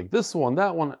 choices. You can take this one,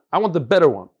 that one. I want the better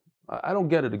one. I don't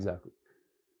get it exactly.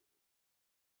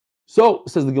 So,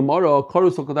 says the Gemara,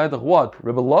 what?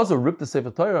 Rebbe Lazar ripped the Sefer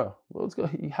Torah. Well, let's go.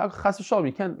 You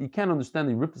can't understand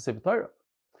he ripped the Sefer Torah.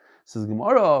 Says the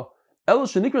Gemara, El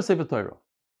Shenikra Sefer Torah.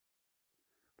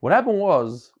 What happened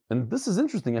was, and this is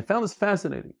interesting, I found this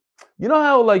fascinating. You know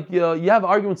how you have an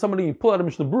argument with somebody, you pull out a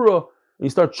Mishnah Berurah, and you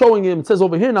start showing him, it says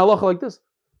over here in halacha like this.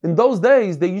 In those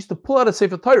days, they used to pull out a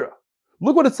Sefer Torah.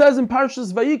 Look what it says in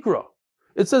Parshas Vayikra.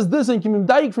 It says this, and Kimim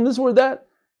Daik from this word that.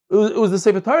 It was the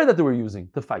Sefer Torah that they were using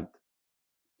to fight.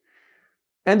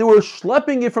 And they were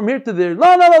schlepping it from here to there.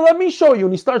 No, let me show you.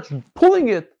 And he starts pulling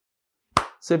it.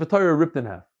 Sefer Torah ripped in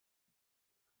half.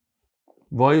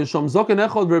 They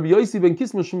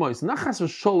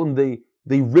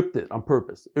ripped it on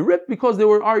purpose. It ripped because they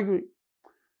were arguing.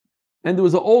 And there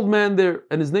was an old man there,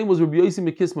 and his name was Rabbi Yossi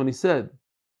Mekisma, and he said,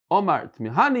 Omar,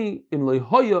 Tmihani, im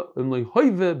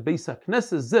loihoive beis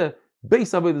hakneses zeh,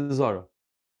 beis avodah zara.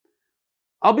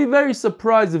 I'll be very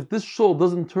surprised if this shul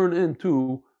doesn't turn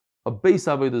into a beis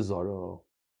avodah zara.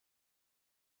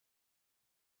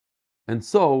 And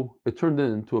so, it turned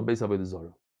into a beis avodah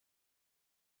zara.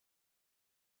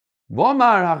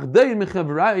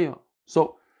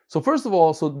 So first of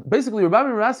all, basically Rabbi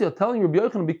Rasi are telling Rabbi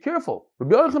Yochanan, be careful.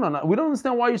 Rabbi Yochanan, we don't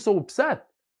understand why you're so upset.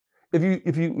 If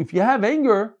you have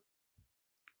anger,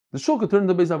 the shul could turn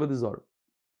into Beis Avodah Zarah.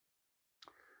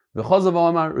 The Chazav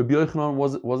Amar, Rabbi Yochanan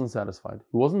wasn't satisfied.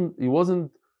 He wasn't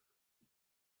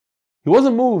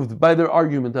moved by their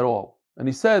argument at all. And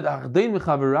he said,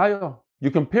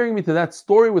 you're comparing me to that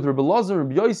story with Rabbi Lazar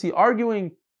and Rabbi Yossi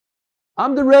arguing.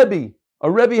 I'm the Rebbe. A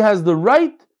Rebbe has the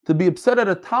right to be upset at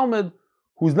a Talmud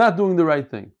who's not doing the right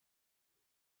thing.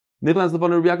 Says the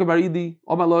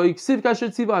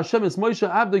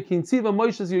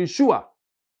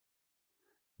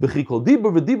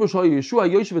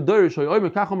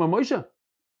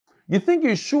You think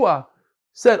Yeshua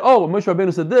said, oh, Moshe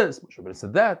Rabbeinu said this, Moshe Rabbeinu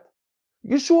said that.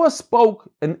 Yeshua spoke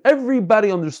and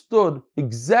everybody understood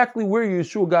exactly where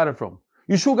Yeshua got it from.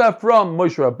 Yeshua got it from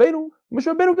Moshe Rabbeinu, Moshe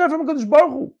Rabbeinu got it from HaKadosh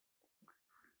Baruch Hu.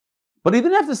 But he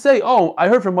didn't have to say, oh, I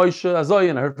heard from Moshe Azoi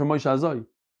and I heard from Moshe Azoi. It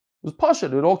was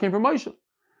Pashat, it all came from Moshe.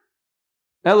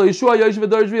 Elo Yeshua Yosh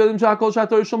V'Dorish V'Yodim Shakol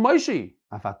Shatorish Shal Moshe.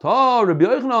 Afato, Rabbi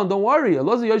Yochanan, don't worry.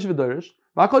 Elozi Yosh V'Dorish.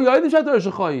 V'Akol Yodim Shatorish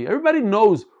Shal Chai. Everybody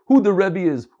knows who the Rebbe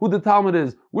is, who the Talmud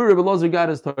is, where Rabbi Lazar got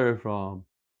his Torah from.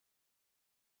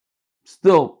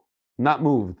 Still not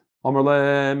moved. Oh,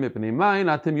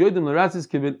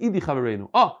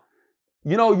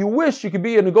 you wish you could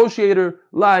be a negotiator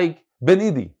like Ben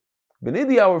Idi. Ben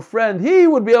Idi, our friend, he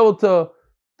would be able to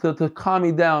calm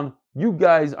me down. You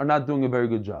guys are not doing a very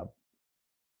good job.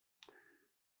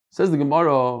 Says the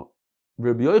Gemara,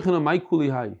 Rabbi Yochanan, my kuli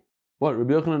hai. What?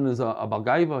 Rabbi Yochanan is a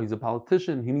balgaiva. He's a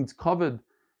politician. He needs covered.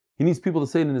 He needs people to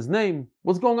say it in his name.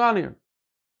 What's going on here?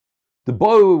 The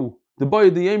boy, the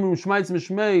Yemrum Shmaitz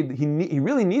Mishmei. He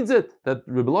really needs it that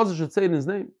Rabbi Lazar should say it in his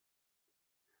name.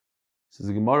 Says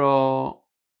the Gemara,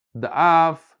 the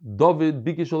Af David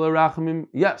Bikish Rachamim.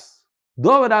 Yes.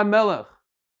 David HaMelech,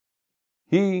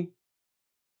 he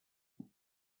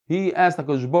asked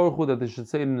HaKadosh Baruch Hu that they should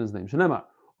say it in his name. Shnema,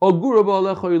 Ogura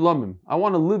ba'alecha ilamim. I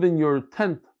want to live in your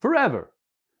tent forever.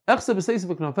 What is he asking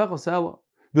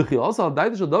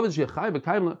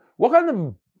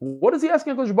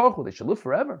HaKadosh Baruch Hu? They should live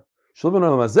forever. Should live in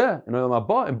Olam Hazeh, in Olam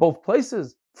Haba, in both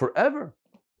places, forever.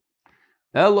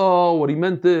 Hello, what he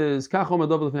meant is, Kachom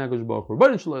Adav Lefnei HaKadosh Baruch Hu.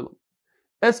 Baruch Shalom.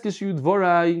 Eskes Yud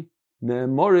Vorai. Says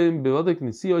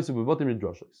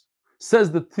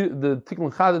the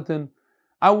Tikkun Chadatin,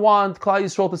 I want Klal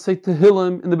Yisrael to say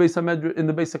Tehillim in the Beis HaMedrash, in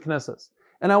the Beis HaKnesses,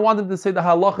 and I want them to say the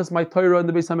Halachas my Torah in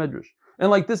the Beis HaMedrash,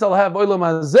 and like this I'll have Olam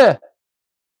Hazeh,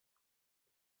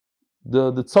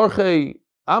 the Tzarchei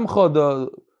Amcha,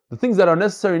 the things that are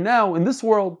necessary now in this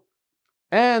world,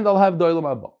 and I'll have the Olam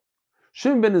Haba.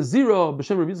 Shim ben Azira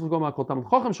b'Shem Rabbi Yitzchak Gomar Kol Talmid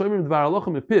Chacham Shoyim Dvar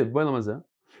Halachim Mepiv B'Olam Hazeh.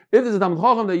 If there's a Talmid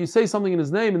Chacham that you say something in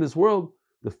his name in this world,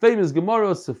 the famous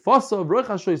Gemara Sefasa V'Roich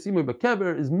HaShoy Simei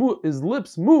B'Kever, his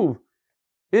lips move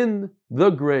in the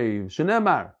grave.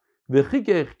 Shenemar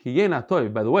V'Chikech Kiyena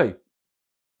Toiv. By the way,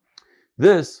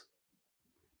 this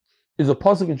is a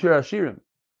pasuk in Shir Hashirim.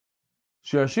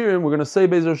 Shir Hashirim, we're going to say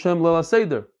Be'ez Hashem Lela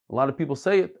Seder. A lot of people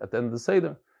say it at the end of the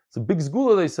Seder. It's a big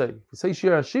zgula, they say. If you say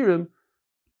Shir Hashirim,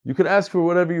 you could ask for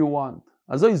whatever you want.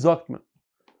 Azoi Zokman.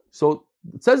 So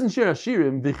it says in Shir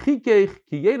Hashirim, V'chikeich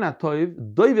ki yena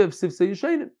toiv doivev sifsei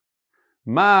yishenim.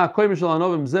 Ma koyim shel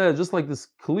anovim zeh, just like this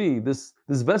kli, this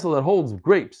vessel that holds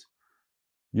grapes.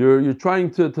 You're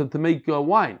trying to make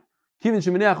wine. Kivin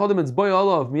sheminei achodem etz boy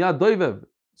olav miyad doivev,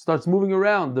 starts moving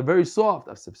around. They're very soft.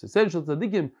 Sifsei shel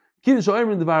tzadikim. Kivin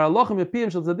shoyim devar alochem epiyim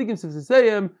shel tzadikim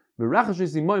sifseihem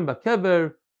v'rachashes imoim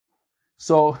bakever.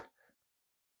 So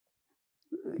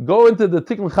go into the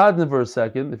Tikkun Chadna for a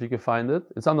second, if you can find it.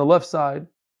 It's on the left side,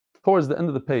 towards the end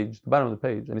of the page, the bottom of the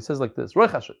page, and he says like this: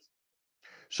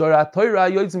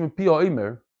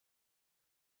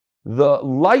 the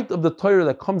light of the Torah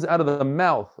that comes out of the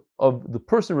mouth of the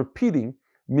person repeating,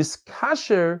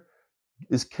 miskasher,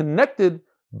 is connected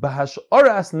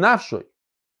b'hash'aras nafshoy,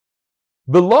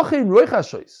 b'lochin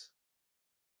roichashois.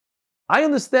 I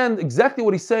understand exactly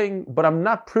what he's saying, but I'm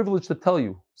not privileged to tell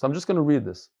you, so I'm just going to read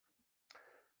this.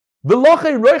 Good luck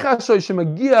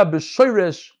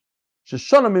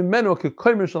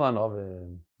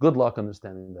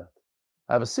understanding that.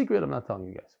 I have a secret, I'm not telling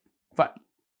you guys. Fine.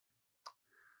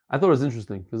 I thought it was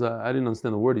interesting because I didn't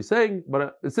understand the word he's saying,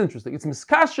 but it's interesting. It's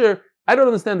miskasher. I don't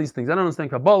understand these things. I don't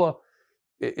understand Kabbalah.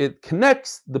 It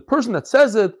connects the person that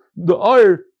says it, the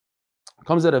oir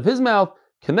comes out of his mouth,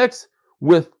 connects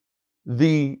with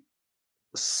the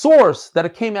source that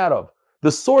it came out of.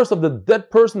 The source of the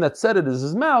dead person that said it is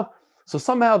his mouth, so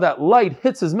somehow that light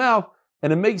hits his mouth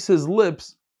and it makes his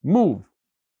lips move.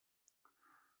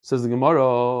 Says the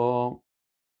Gemara,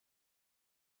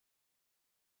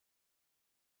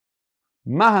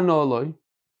 Mahano,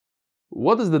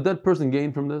 what does the dead person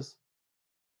gain from this?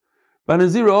 Remember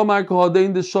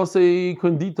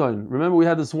we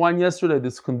had this wine yesterday,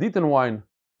 this konditan wine.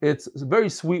 It's a very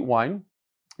sweet wine.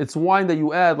 It's wine that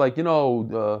you add, like,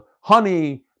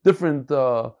 honey, different,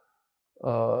 whatever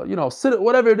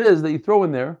it is that you throw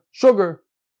in there, sugar.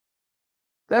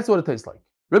 That's what it tastes like.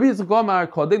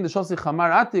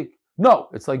 No,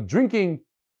 it's like drinking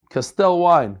Castel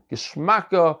wine,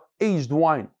 Geschmacka aged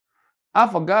wine.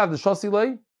 Even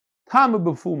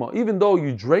though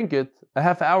you drank it a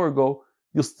half hour ago,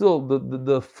 you'll still,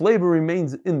 the flavor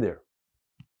remains in there.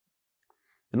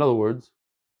 In other words,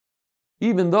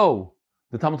 even though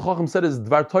the Talmud Chacham said is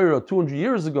Dvar Torah 200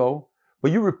 years ago,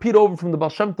 but you repeat over from the Baal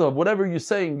Shem Tov, whatever you're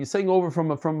saying over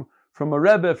from a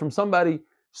Rebbe, from somebody,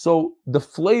 so the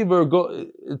flavor,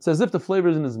 it's as if the flavor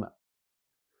is in his mouth.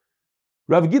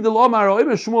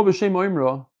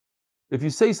 If you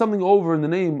say something over in the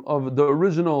name of the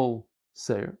original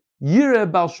sayer,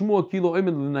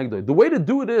 the way to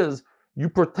do it is, you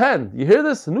pretend, you hear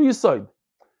this?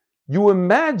 You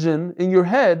imagine in your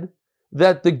head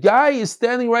that the guy is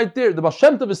standing right there, the Baal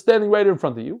Shem Tov is standing right in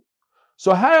front of you.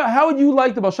 So how would you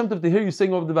like the Baal Shem Tov to hear you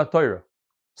sing over the Torah?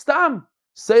 Stam,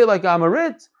 say like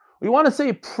Amarit. You want to say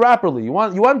it properly. You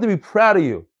want him to be proud of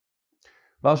you.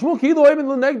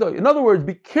 In other words,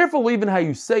 be careful even how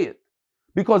you say it.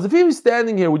 Because if he was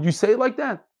standing here, would you say it like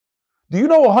that? Do you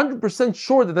know 100%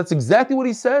 sure that that's exactly what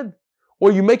he said? Or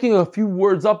are you making a few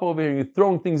words up over here and you're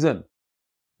throwing things in? You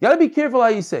got to be careful how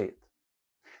you say it.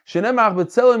 The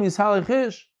tzelem,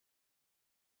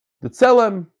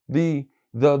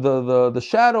 the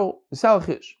shadow, is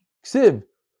halachish. Ksiv,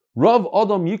 Rav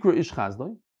Adam Yikra Ish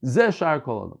Chazdoi, Zeh Shar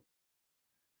Kol Adam.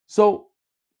 So,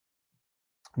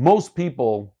 most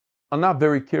people are not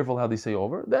very careful how they say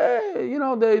over.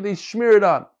 They smear it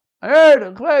on. I heard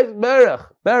it,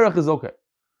 Berach. Berach is okay.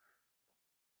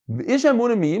 Ish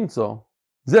Emunah Miyimtzo,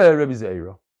 Zeh Rebbe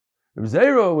Zeira. Rebbe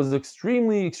Zeira was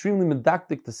extremely, extremely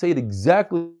medactic to say it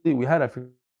exactly. We had, I forgot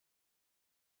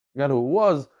who it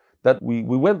was, that we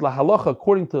went la halacha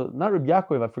according to, not Reb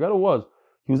Yaakov, I forgot who it was.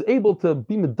 He was able to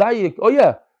be medayik. Oh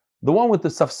yeah, the one with the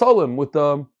safsalim, with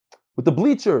the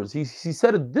bleachers. He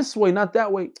said it this way, not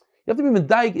that way. You have to be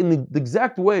medayik in the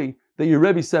exact way that your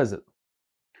Rebbe says it.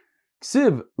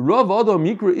 Ksiv Rav Adam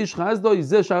Yikra Ish Chazdo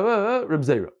Yizeh Shava Reb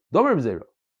Zeira. Dom Reb Zeira.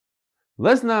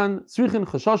 Lesnan Tzrichin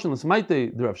Chashashin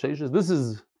L'Smaite the Rav Sheshes. This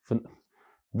is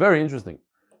very interesting.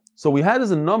 So we had this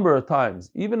a number of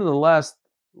times, even in the last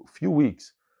few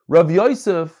weeks. Rav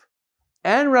Yosef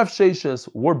and Rav Sheshes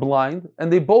were blind,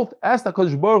 and they both asked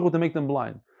HaKadosh Baruch Hu to make them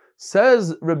blind.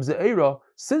 Says Reb Zeira,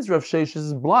 since Rav Sheshes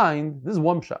is blind, this is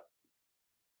one pshat.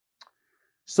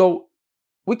 So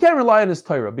we can't rely on his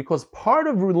Torah, because part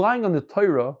of relying on the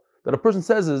Torah that a person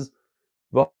says is,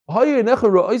 you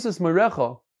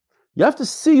have to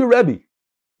see your Rebbe. You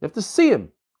have to see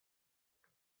him.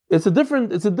 It's a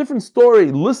different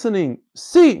story, listening,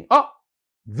 seeing,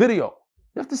 video.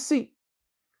 You have to see.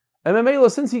 And Mamela,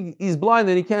 since he's blind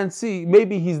and he can't see,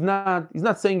 maybe he's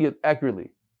not saying it accurately.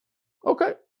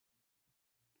 Okay.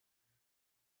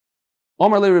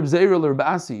 Omar le Reb Zeir le Reb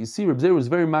Asi. You see, Reb Zeir was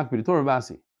very makbid. He told Reb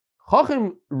Asi,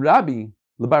 Chachem Rabbi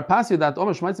leBar Pasia that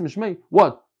Omar Shmaitzim Shmei.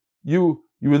 What? You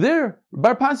were there?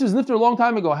 Bar Pasia was nifter a long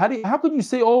time ago. How could you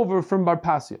say over from Bar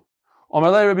Pasia?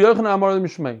 Omar le Rabbi Yochanan Amar le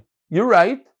Mishmei. You're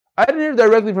right. I didn't hear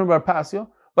directly from Bar Pasia,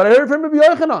 but I heard from Rabbi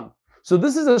Yochanan. So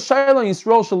this is a Shaila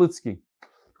Yisrael Shalitsky.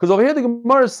 Because over here the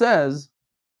Gemara says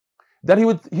that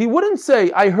he wouldn't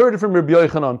say, I heard it from Rabbi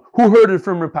Yochanan, who heard it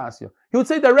from Rapasia. He would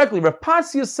say directly,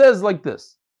 Rapasia says like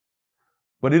this.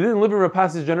 But he didn't live in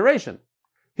Rapasia's generation.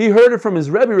 He heard it from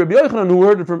his Rebbe, Rabbi Yochanan, who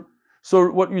heard it from...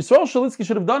 So what Yisrael Shalitsky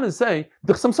should have done is say,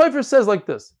 the Chassam Sofer says like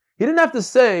this. He didn't have to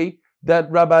say that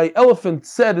Rabbi Elephant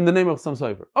said in the name of Chassam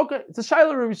Sofer. Okay, it's a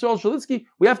Shaila Rabbi Yisrael Shalitsky.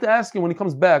 We have to ask him when he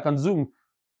comes back on Zoom,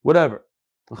 whatever.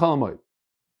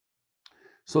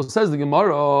 So it says the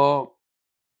Gemara,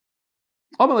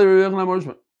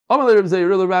 Chachem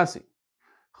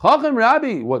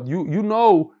Rabbi, what you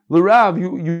know the Rav,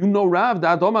 you know Rav,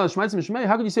 that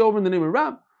how could you say over in the name of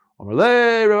Rav?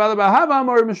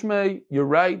 You're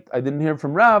right, I didn't hear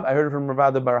from Rav, I heard it from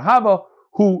Rav Bar Hava,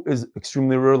 who is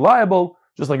extremely reliable,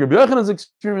 just like Rabbi Yochanan is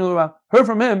extremely reliable. Heard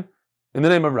from him in the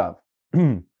name of Rav.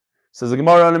 Says the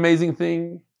Gemara, an amazing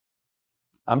thing.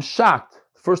 I'm shocked.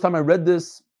 The first time I read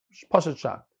this, Pashat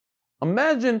shocked.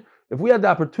 Imagine if we had the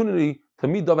opportunity to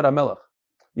meet David HaMelech.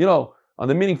 You know, on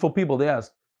the Meaningful People, they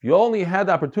ask, if you only had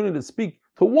the opportunity to speak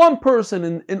to one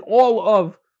person in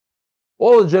all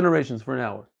the generations for an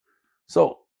hour.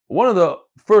 So, one of the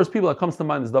first people that comes to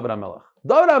mind is David HaMelech.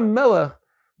 David HaMelech,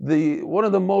 one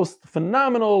of the most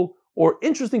phenomenal or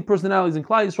interesting personalities in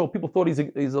Klal Yisrael. People thought he's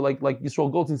like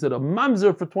Yisrael Goldstein said, a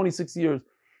mamzer for 26 years.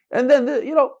 And then,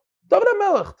 David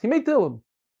HaMelech, Timei Tilim.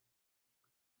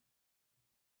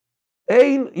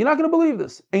 You're not going to believe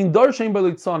this. Ein dar shein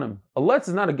b'litzanim. A letz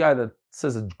is not a guy that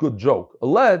says a good joke. A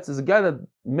letz is a guy that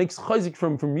makes chayzik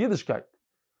from Yiddishkeit.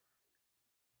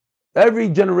 Every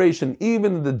generation,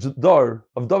 even the dar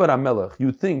of David HaMelech,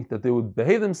 you think that they would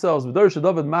behave themselves. The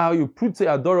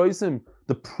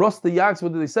prosta yaks,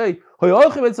 what do they say? They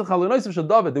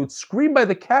would scream by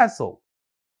the castle.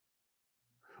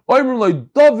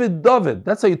 David.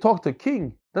 That's how you talk to a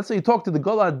king. That's how you talk to the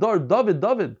Galad Dar.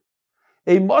 David.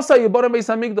 A Masa Yebara Beis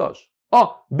HaMikdash.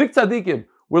 Oh, big tzaddikim.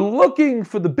 We're looking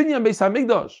for the Binyan Beis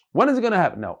HaMikdash. When is it going to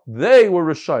happen? Now, they were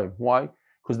Rishayim. Why?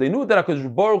 Because they knew that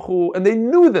HaKadosh Baruch Hu, and they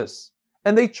knew this,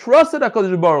 and they trusted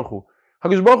HaKadosh Baruch Hu.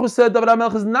 HaKadosh Baruch Hu said David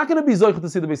HaMelech is not going to be Zoich to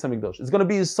see the Beis HaMikdash. It's going to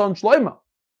be his son Shloima.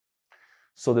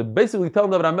 So they basically tell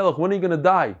David HaMelech, when are you going to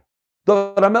die?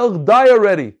 David HaMelech, die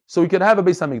already, so we can have a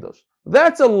Beis HaMikdash.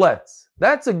 That's a letz.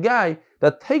 That's a guy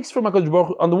that takes from HaKadosh Baruch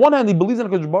Hu. On the one hand, he believes in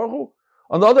HaKadosh Baruch Hu.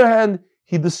 On the other hand,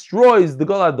 he destroys the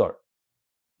Galad Dar.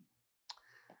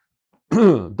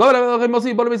 When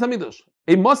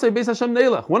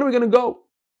are we going to go?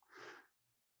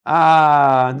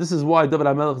 This is why David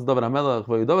HaMelech is David HaMelech.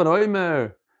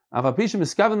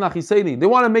 They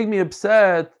want to make me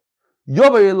upset.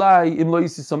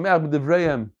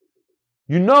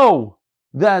 You know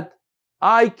that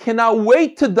I cannot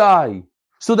wait to die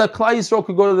so that Klal Yisrael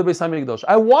could go to the Beis HaMikdash.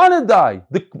 I want to die.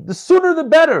 The sooner the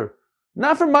better.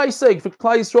 Not for my sake, for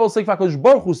Klal Yisrael's sake, for HaKadosh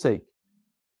Baruch Hu's sake.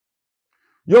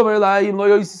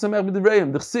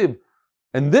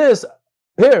 And this,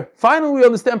 here, finally we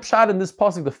understand Pshat in this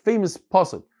pasuk, the famous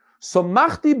pasuk. So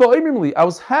machti ba'imrimli, I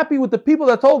was happy with the people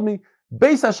that told me,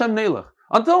 Beis Hashem Neilach.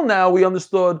 Until now we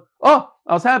understood, I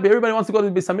was happy, everybody wants to go to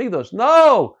the Beis HaMikdash.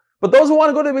 No! But those who want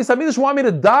to go to the Beis HaMikdash want me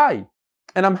to die.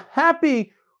 And I'm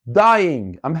happy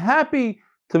dying. I'm happy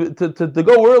to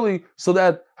go early so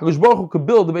that HaKadosh Baruch Hu could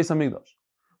build the Beis HaMikdash.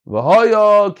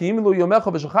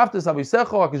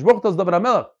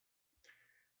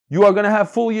 You are going to have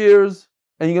full years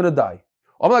and you're going to die.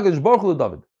 I'm not going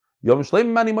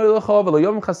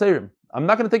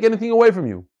to take anything away from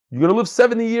you. You're going to live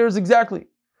 70 years exactly.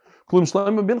 You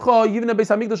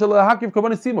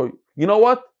know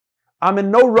what? I'm in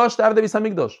no rush to have the Beis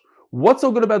HaMikdash. What's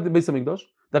so good about the Beis HaMikdash?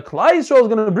 The Klal Yisrael is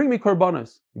going to bring me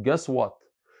korbanos. Guess what?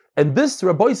 And this,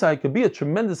 Rabbi Isai, could be a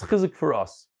tremendous chizuk for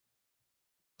us.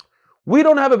 We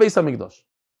don't have a Beis HaMikdash.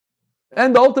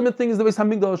 And the ultimate thing is the Beis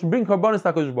HaMikdash, bring korbanos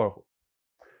to HaKadosh Baruch Hu.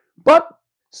 But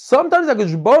sometimes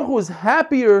HaKadosh Baruch Hu is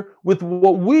happier with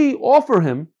what we offer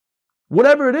him,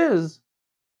 whatever it is,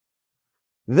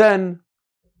 than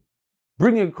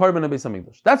bringing a korban to Beis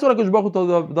HaMikdash. That's what HaKadosh Baruch Hu told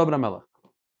David HaMelech.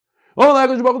 Oh,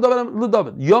 HaKadosh Baruch Hu told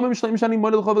David, Yomim Shleim Shani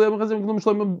Moed L'Chav L'Yom Chazim Klum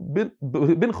Shloim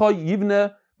Bincha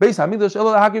Yivne Beis HaMikdash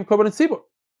Elo L'Hakiv Korban Tzibur.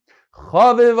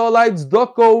 Chaviv Alay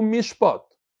Tzedoko Mishpat.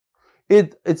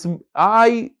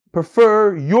 I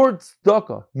prefer your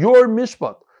tzedakah, your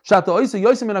mishpat,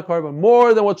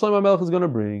 more than what Shlomo Melech is going to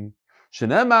bring.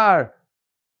 Shenemar,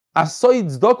 asay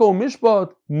tzedakah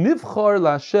mishpat, nivchar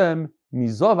laHashem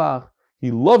mizavach.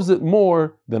 He loves it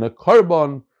more than a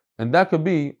karban, and that could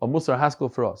be a musar haskell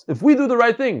for us. If we do the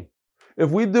right thing, if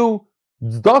we do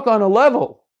tzedakah on a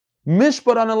level,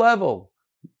 mishpat on a level,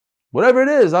 whatever it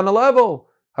is on a level,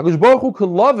 HaKadosh Baruch Hu could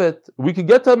love it. We could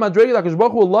get to Madrega. HaKadosh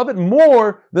Baruch Hu will love it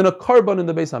more than a karban in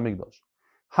the Beis Hamikdash.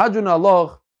 Hadrun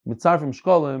aloch mitzarfim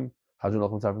shkolim. Hadrun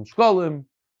aloch mitzarfim shkolim.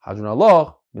 Hadrun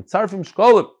aloch mitzarfim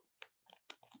shkolim.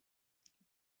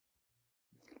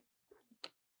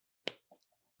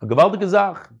 A gewaltige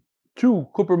Zach. 2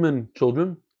 Kupperman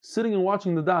children sitting and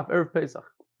watching the daf Erev Pesach.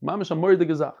 Mamish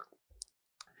amoyde Zach.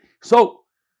 So,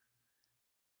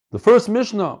 the first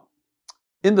Mishnah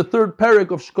in the 3rd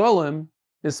parak of Shkolim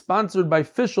is sponsored by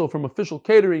Fishel from Official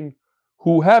Catering,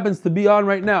 who happens to be on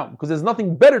right now, because there's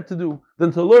nothing better to do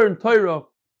than to learn Torah,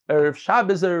 Erev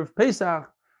Shabbos, Erev Pesach,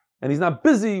 and he's not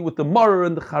busy with the maror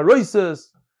and the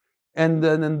charoises, and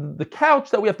then the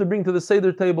couch that we have to bring to the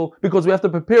Seder table, because we have to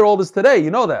prepare all this today, you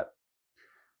know that.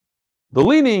 The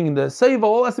leaning, the seva,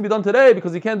 all has to be done today,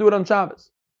 because he can't do it on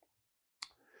Shabbos.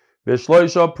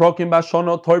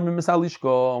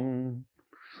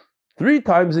 3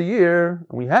 times a year,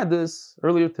 and we had this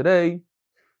earlier today,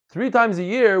 3 times a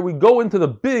year we go into the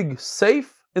big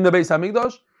safe in the Beis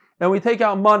Hamikdash and we take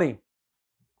out money.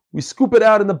 We scoop it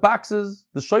out in the boxes,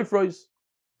 the shofros,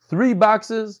 3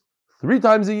 boxes, 3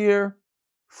 times a year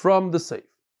from the safe.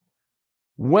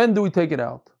 When do we take it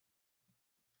out?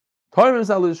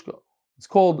 It's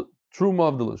called Truma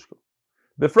of the Lishka.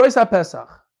 Befrois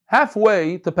HaPesach,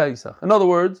 halfway to Pesach. In other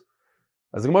words,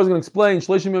 as the Gemara is going to explain,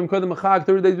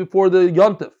 30 days before the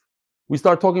Yontif, we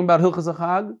start talking about Hilchas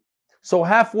HaChag. So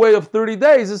halfway of 30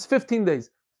 days is 15 days.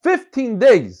 15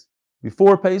 days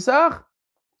before Pesach,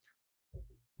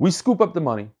 we scoop up the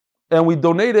money and we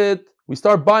donate it. We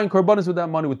start buying korbanos with that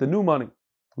money, with the new money.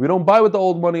 We don't buy with the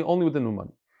old money, only with the new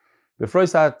money.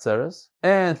 Befrois HaTzeres,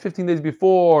 and 15 days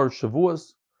before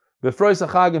Shavuos. Befrois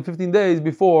HaChag, and 15 days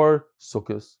before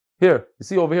Sukkos. Here, you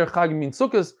see over here, Chag means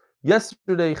Sukkos.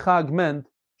 Yesterday, Chag meant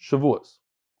Shavuos.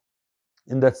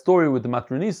 In that story with the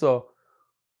Matronisa,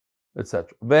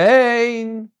 etc.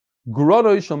 Vein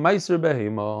Grodoi shel Meiser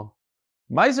Behema.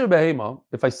 Meiser Behema.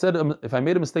 If I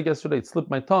made a mistake yesterday, it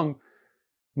slipped my tongue.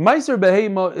 Meiser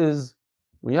Behema is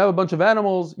when you have a bunch of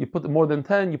animals, you put more than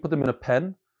 10, you put them in a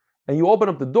pen, and you open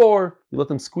up the door, you let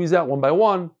them squeeze out one by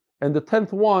one, and the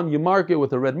 10th one you mark it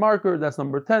with a red marker. That's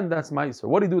number 10. That's Meiser.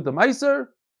 What do you do with the Meiser?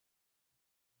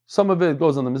 Some of it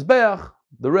goes on the Mizbeach,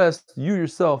 the rest you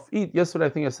yourself eat. Yesterday I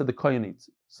think I said the Kohen eats.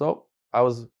 So I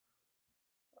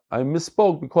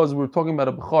misspoke because we were talking about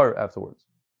a Bechar afterwards.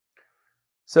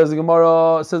 Says the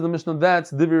Gemara, says the Mishnah,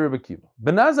 that's Divrei Rebbe Akiva.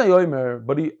 Ben Azai Yomer,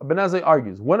 but Ben Azai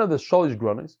argues, when are the Shalish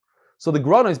Gronis? So the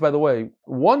Gronis, by the way,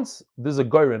 once there's a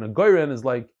Goyren is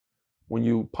like when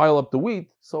you pile up the wheat.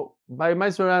 So by a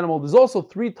Meiser animal, there's also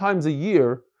 3 times a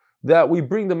year that we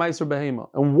bring the Meiser Behema.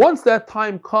 And once that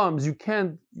time comes, you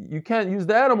can't use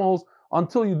the animals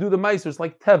until you do the Meiser. It's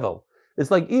like Tevel.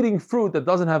 It's like eating fruit that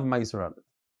doesn't have Meiser on it.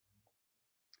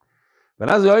 Ben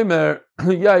Azai Omer,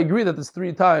 yeah, I agree that it's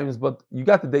 3 times, but you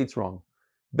got the dates wrong.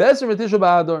 Be'eser v'tisha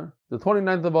b'Adar, the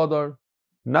 29th of Adar,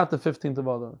 not the 15th of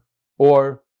Adar.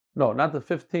 Or, no, not the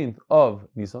 15th of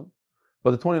Nisan,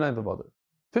 but the 29th of Adar.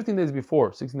 15 days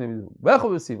before, 16 days before. V'echo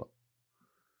v'siva.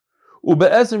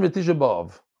 U'be'eser v'tisha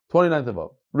b'Av. 29th of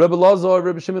Av. Rebbe Lazar,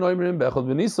 Rebbe Shimon Oimrim, Bechad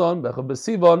B'Nisan, Bechad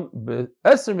B'Sivan,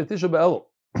 Be'eser V'tisha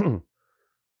B'Elul.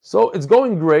 So it's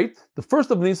going great. The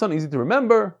 1st of Nisan, easy to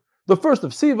remember. The 1st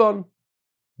of Sivan,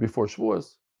 before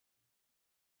Shavuos.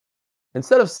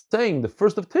 Instead of saying the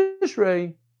 1st of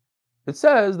Tishrei, it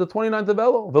says the 29th of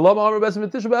Elul. V'lam Amar Be'eser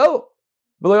V'tisha B'Elul.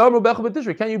 V'lo Amar Bechad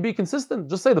B'Tishrei. Can't you be consistent?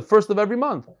 Just say the 1st of every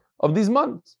month, of these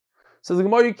months. Says the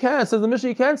Gemara, you can't. Says the Mishnah,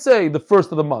 you can't say the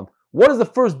 1st of the month. What is the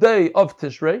first day of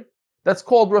Tishrei? That's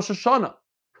called Rosh Hashanah.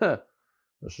 Rosh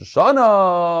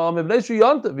Hashanah,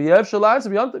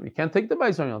 you can't take the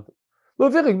Meiser Yontif.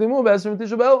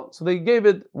 So they gave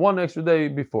it 1 extra day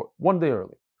before, 1 day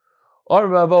early.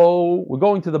 We're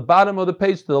going to the bottom of the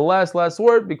page, to the last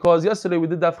word, because yesterday we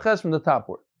did Daf Ches from the top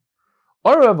word.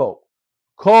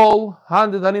 Kol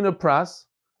handed hanina pras.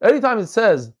 Anytime it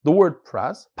says the word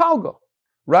pras, palga,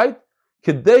 right?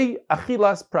 Kedei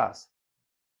achilas pras.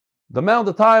 The amount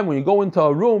of time when you go into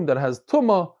a room that has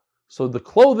tumah, so the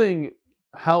clothing,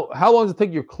 how long does it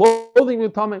take your clothing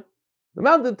with tumah? The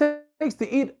amount that it takes to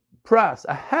eat pras,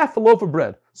 a half a loaf of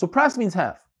bread. So pras means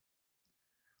half.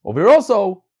 Over here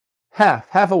also,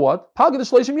 half of what?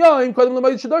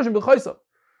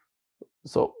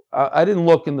 So I didn't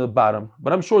look in the bottom,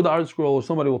 but I'm sure the Art Scroll or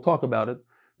somebody will talk about it,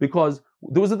 because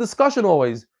there was a discussion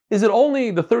always. Is it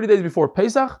only the 30 days before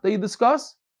Pesach that you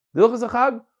discuss, the Hilchos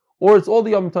HaChag, or it's all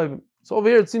the Yom Tovim? So over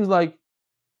here it seems like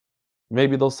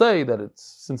maybe they'll say that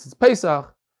since it's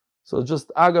Pesach, so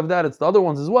just agav that, it's the other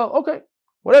ones as well. Okay,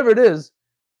 whatever it is,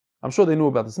 I'm sure they knew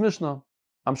about this Mishnah.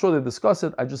 I'm sure they discussed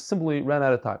it. I just simply ran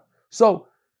out of time. So,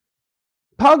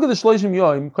 you have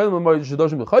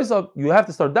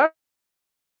to start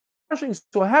dashing.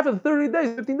 So half of the 30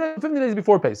 days, 15 days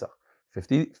before Pesach.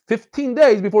 15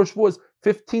 days before Shavuos,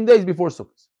 15 days before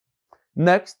Sukkot.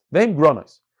 Next, Veim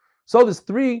Gronos. So there's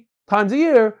 3 times a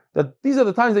year that these are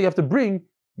the times that you have to bring.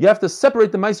 You have to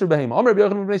separate the Meiser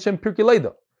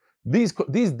Behema.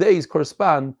 These days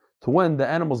correspond to when the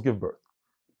animals give birth.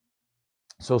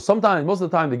 So sometimes, most of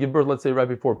the time, they give birth, let's say, right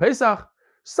before Pesach.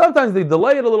 Sometimes they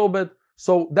delay it a little bit.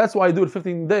 So that's why I do it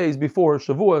 15 days before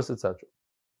Shavuos, etc.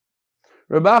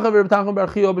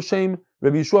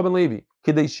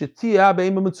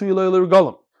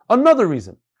 Another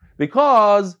reason,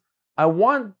 because I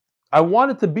want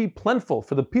it to be plentiful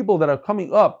for the people that are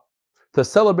coming up to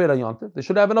celebrate a Yontif. They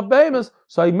should have enough behemoths,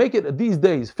 so I make it these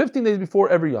days, 15 days before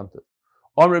every Yontif.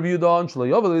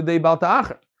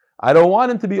 I don't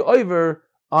want him to be over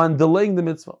on delaying the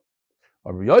mitzvah.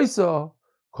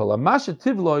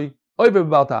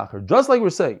 Just like we're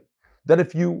saying, that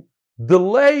if you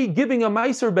delay giving a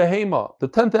Meiser Behema, the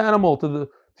 10th animal to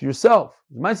yourself,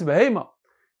 Meiser Behema,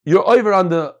 you're over on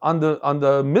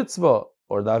the mitzvah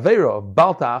or the Aveira of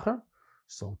Baal Ta'acher.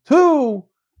 So too,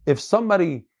 if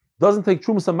somebody doesn't take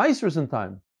Trumas and Meisers in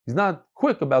time, he's not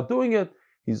quick about doing it,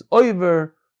 he's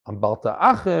over on Baal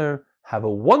Ta'acher. Have a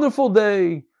wonderful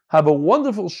day, have a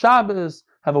wonderful Shabbos,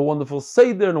 have a wonderful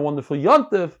Seder and a wonderful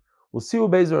Yontif. We'll see you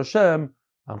Be'ezer Hashem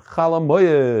on Chal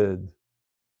HaMoyed.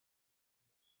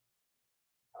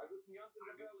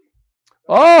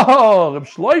 Oh, Reb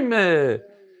Shloime.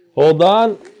 Hold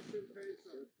on.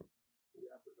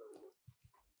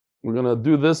 We're going to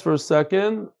do this for a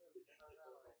second.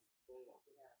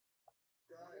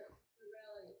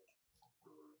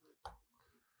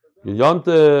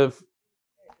 Yontif.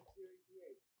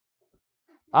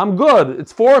 I'm good.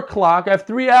 It's 4 o'clock. I have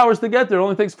 3 hours to get there. It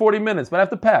only takes 40 minutes, but I have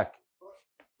to pack. But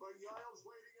Yael's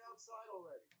waiting outside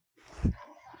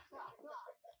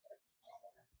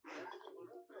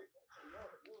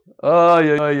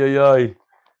already.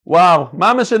 Wow.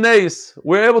 Mamash Anais.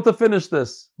 We're able to finish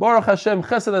this. Baruch Hashem.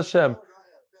 Chesed Hashem. Thank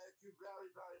you very,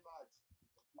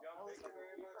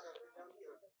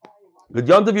 very much. Good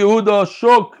Yontif Yehuda.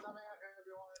 Shuk.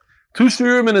 2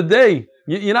 shiurim in a day.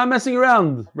 You're not messing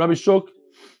around, Rabbi Shuk.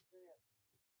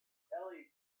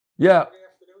 Yeah.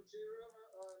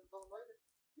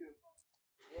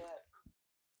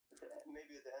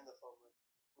 Maybe at the end of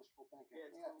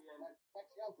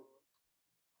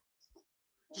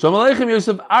Shalom Aleichem,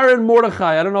 Yosef Aaron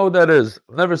Mordechai. I don't know what that is.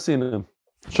 I've never seen him.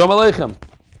 Shalom Aleichem.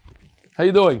 How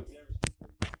you doing?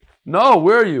 No,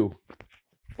 where are you?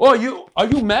 Oh, are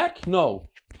you Mac? No.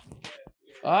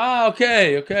 Ah,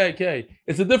 okay.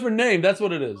 It's a different name. That's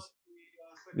what it is.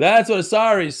 That's what.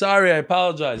 Sorry. I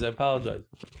apologize.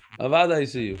 Avada, I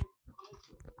see you.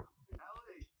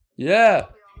 Yeah.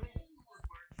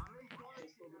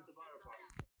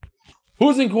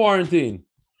 Who's in quarantine?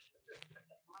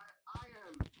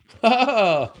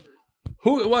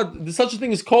 Who? What? There's such a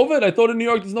thing as COVID? I thought in New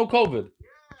York there's no COVID.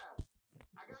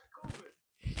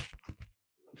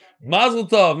 Mazel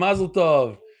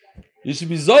tov. You should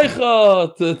be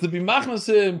zoicha to be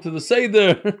machnasim to the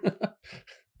seder.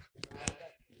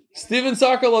 Steven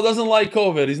Sarkala doesn't like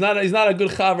COVID. He's not a good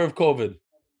chaver of COVID.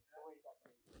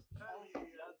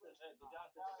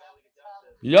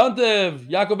 Yontiv,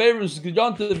 Yaakov Abrams, good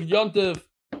Yontiv.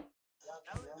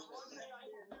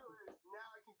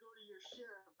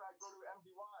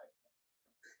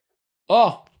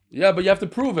 Oh, yeah, but you have to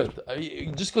prove it.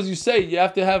 Just because you say it, you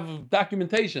have to have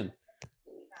documentation.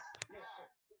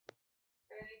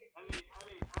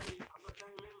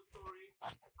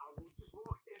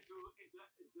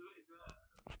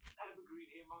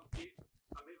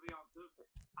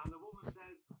 And the woman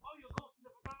says, "Oh, you're going to the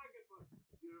photographer.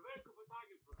 You're a very good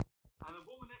photographer." And the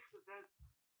woman next to says,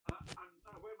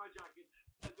 "I wear my jacket.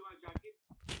 I do my jacket.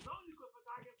 No, you're a good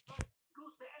photographer.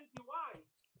 Goes to NTY."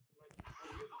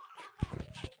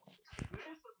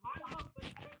 Listen, my husband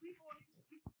every morning,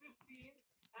 6:15.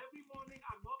 Every morning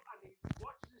I'm up and he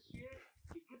watches the share.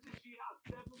 He gives the share at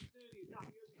 7:30. Now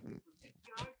he only for 6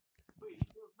 guys, but he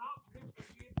does not give the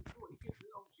share before he gives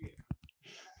his own share.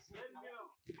 Let me know.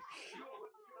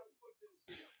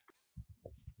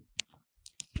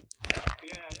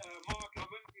 Yeah, Mark, I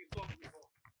went to your talk before.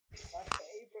 That's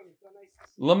Abrams,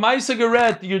 Lamaisa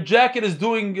Garet, your jacket is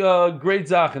doing great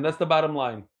Zachen. That's the bottom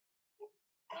line.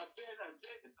 That's it.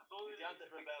 That's all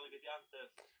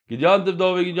it is. Gidyantiv,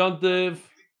 Dovi, Gidyantiv.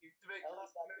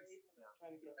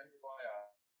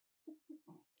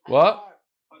 What?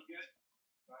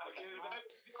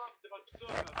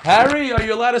 Harry, are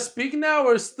you allowed to speak now,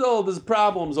 or still there's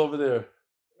problems over there?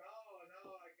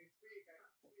 No, I can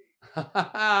speak.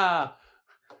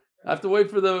 I have to wait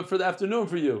for the afternoon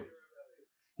for you.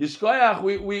 Yishkoyach,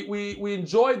 we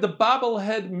enjoyed the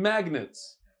bobblehead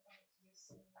magnets.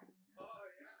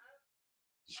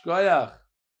 Yishkoyach.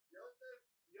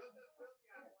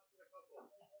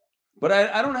 But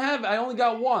I don't have, I only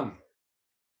got one.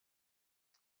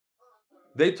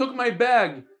 They took my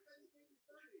bag.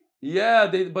 Yeah,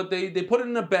 they put it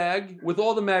in a bag with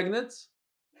all the magnets.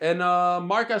 And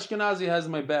Mark Ashkenazi has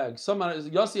my bag.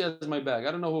 Yossi has my bag.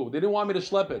 I don't know who. They didn't want me to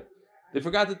schlep it. They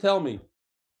forgot to tell me.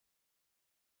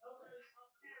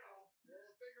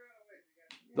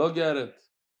 They'll get it.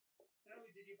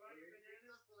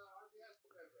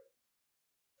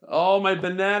 Oh, my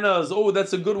bananas. Oh,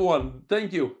 that's a good one.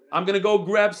 Thank you. I'm gonna go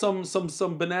grab some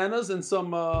bananas and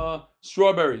some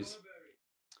strawberries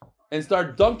and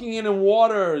start dunking it in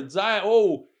water.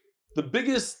 Oh, the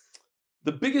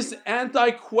biggest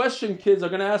anti-question kids are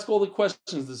gonna ask all the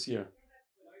questions this year.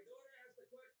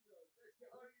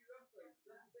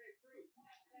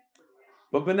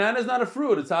 But banana is not a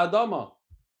fruit; it's adama.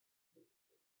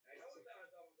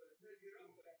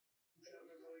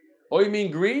 Oh, you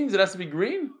mean greens? It has to be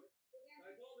green?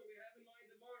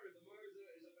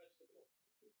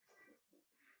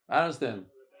 I understand.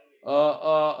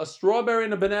 A strawberry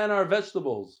and a banana are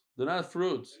vegetables. They're not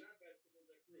fruits.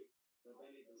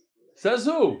 Says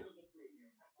who?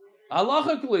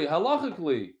 Halachically.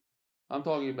 I'm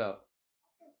talking about.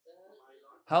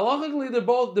 Halachically, they're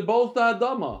both the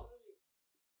adama.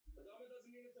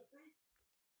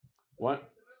 What?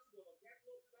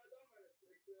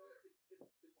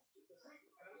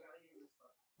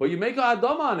 But you make a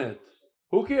adama on it.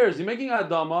 Who cares? You're making a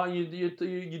adama and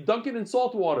you dunk it in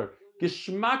salt water.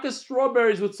 Geschmack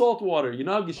strawberries with salt water. You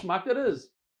know how geschmack it is?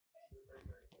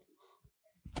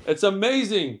 It's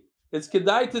amazing. It's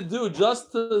kedai to do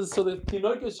just so that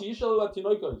tinoikos yishalu at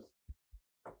tinoikos.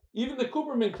 Even the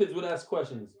Cooperman kids would ask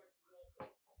questions.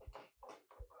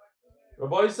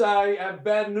 Rabbi Isai, I have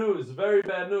bad news. Very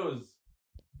bad news.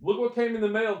 Look what came in the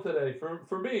mail today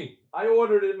for me. I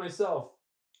ordered it myself.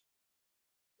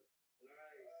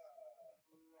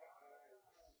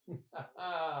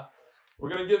 We're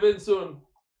gonna give in soon.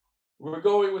 We're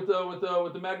going with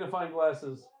the magnifying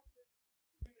glasses.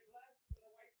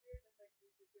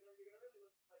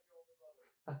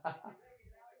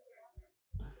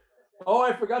 Oh,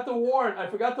 I forgot to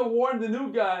warn the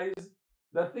new guys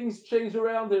that things change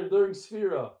around there during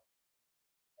Sphira.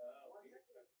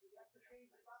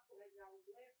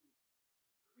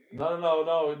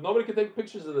 No. Nobody can take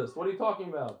pictures of this. What are you talking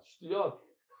about? Shtiyot.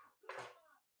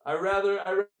 I rather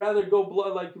go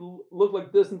look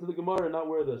like this into the Gemara and not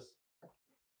wear this.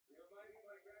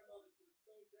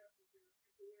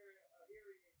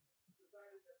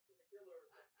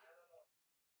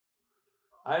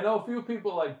 I know a few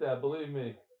people like that, believe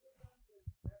me.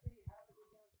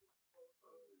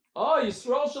 Oh,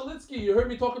 Yisrael Shalitsky, you heard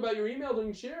me talk about your email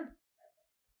during share?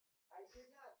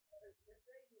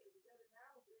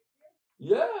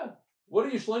 Yeah. What are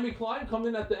you, Shlomi Klein? Come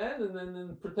in at the end and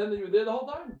then pretend that you were there the whole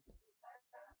time?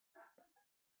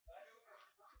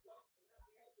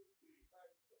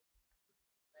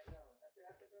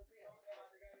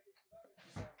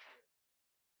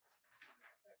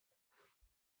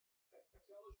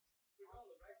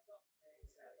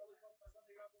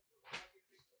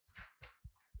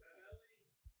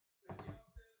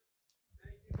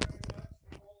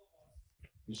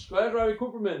 Yishkoyach Rabbi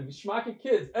Cooperman, Yishmaka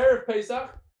kids, Erev Pesach.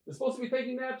 They're supposed to be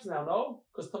taking naps now, no?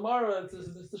 Because tomorrow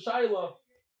it's the Shaila.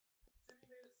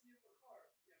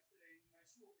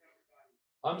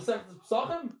 I'm Masechet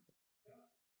Pesachim?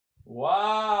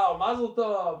 Wow, Mazel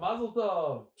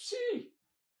Tov. Pshee.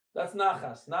 That's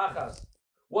Nachas.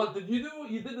 What did you do?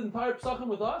 You did the entire Pesachim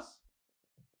with us?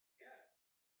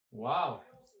 Wow.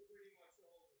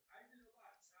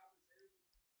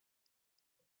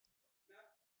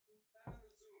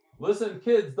 Listen,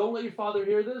 kids, don't let your father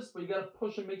hear this, but you gotta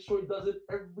push him, make sure he does it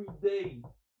every day.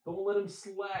 Don't let him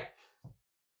slack.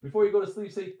 Before you go to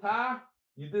sleep, say, Ta,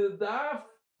 you did a daf?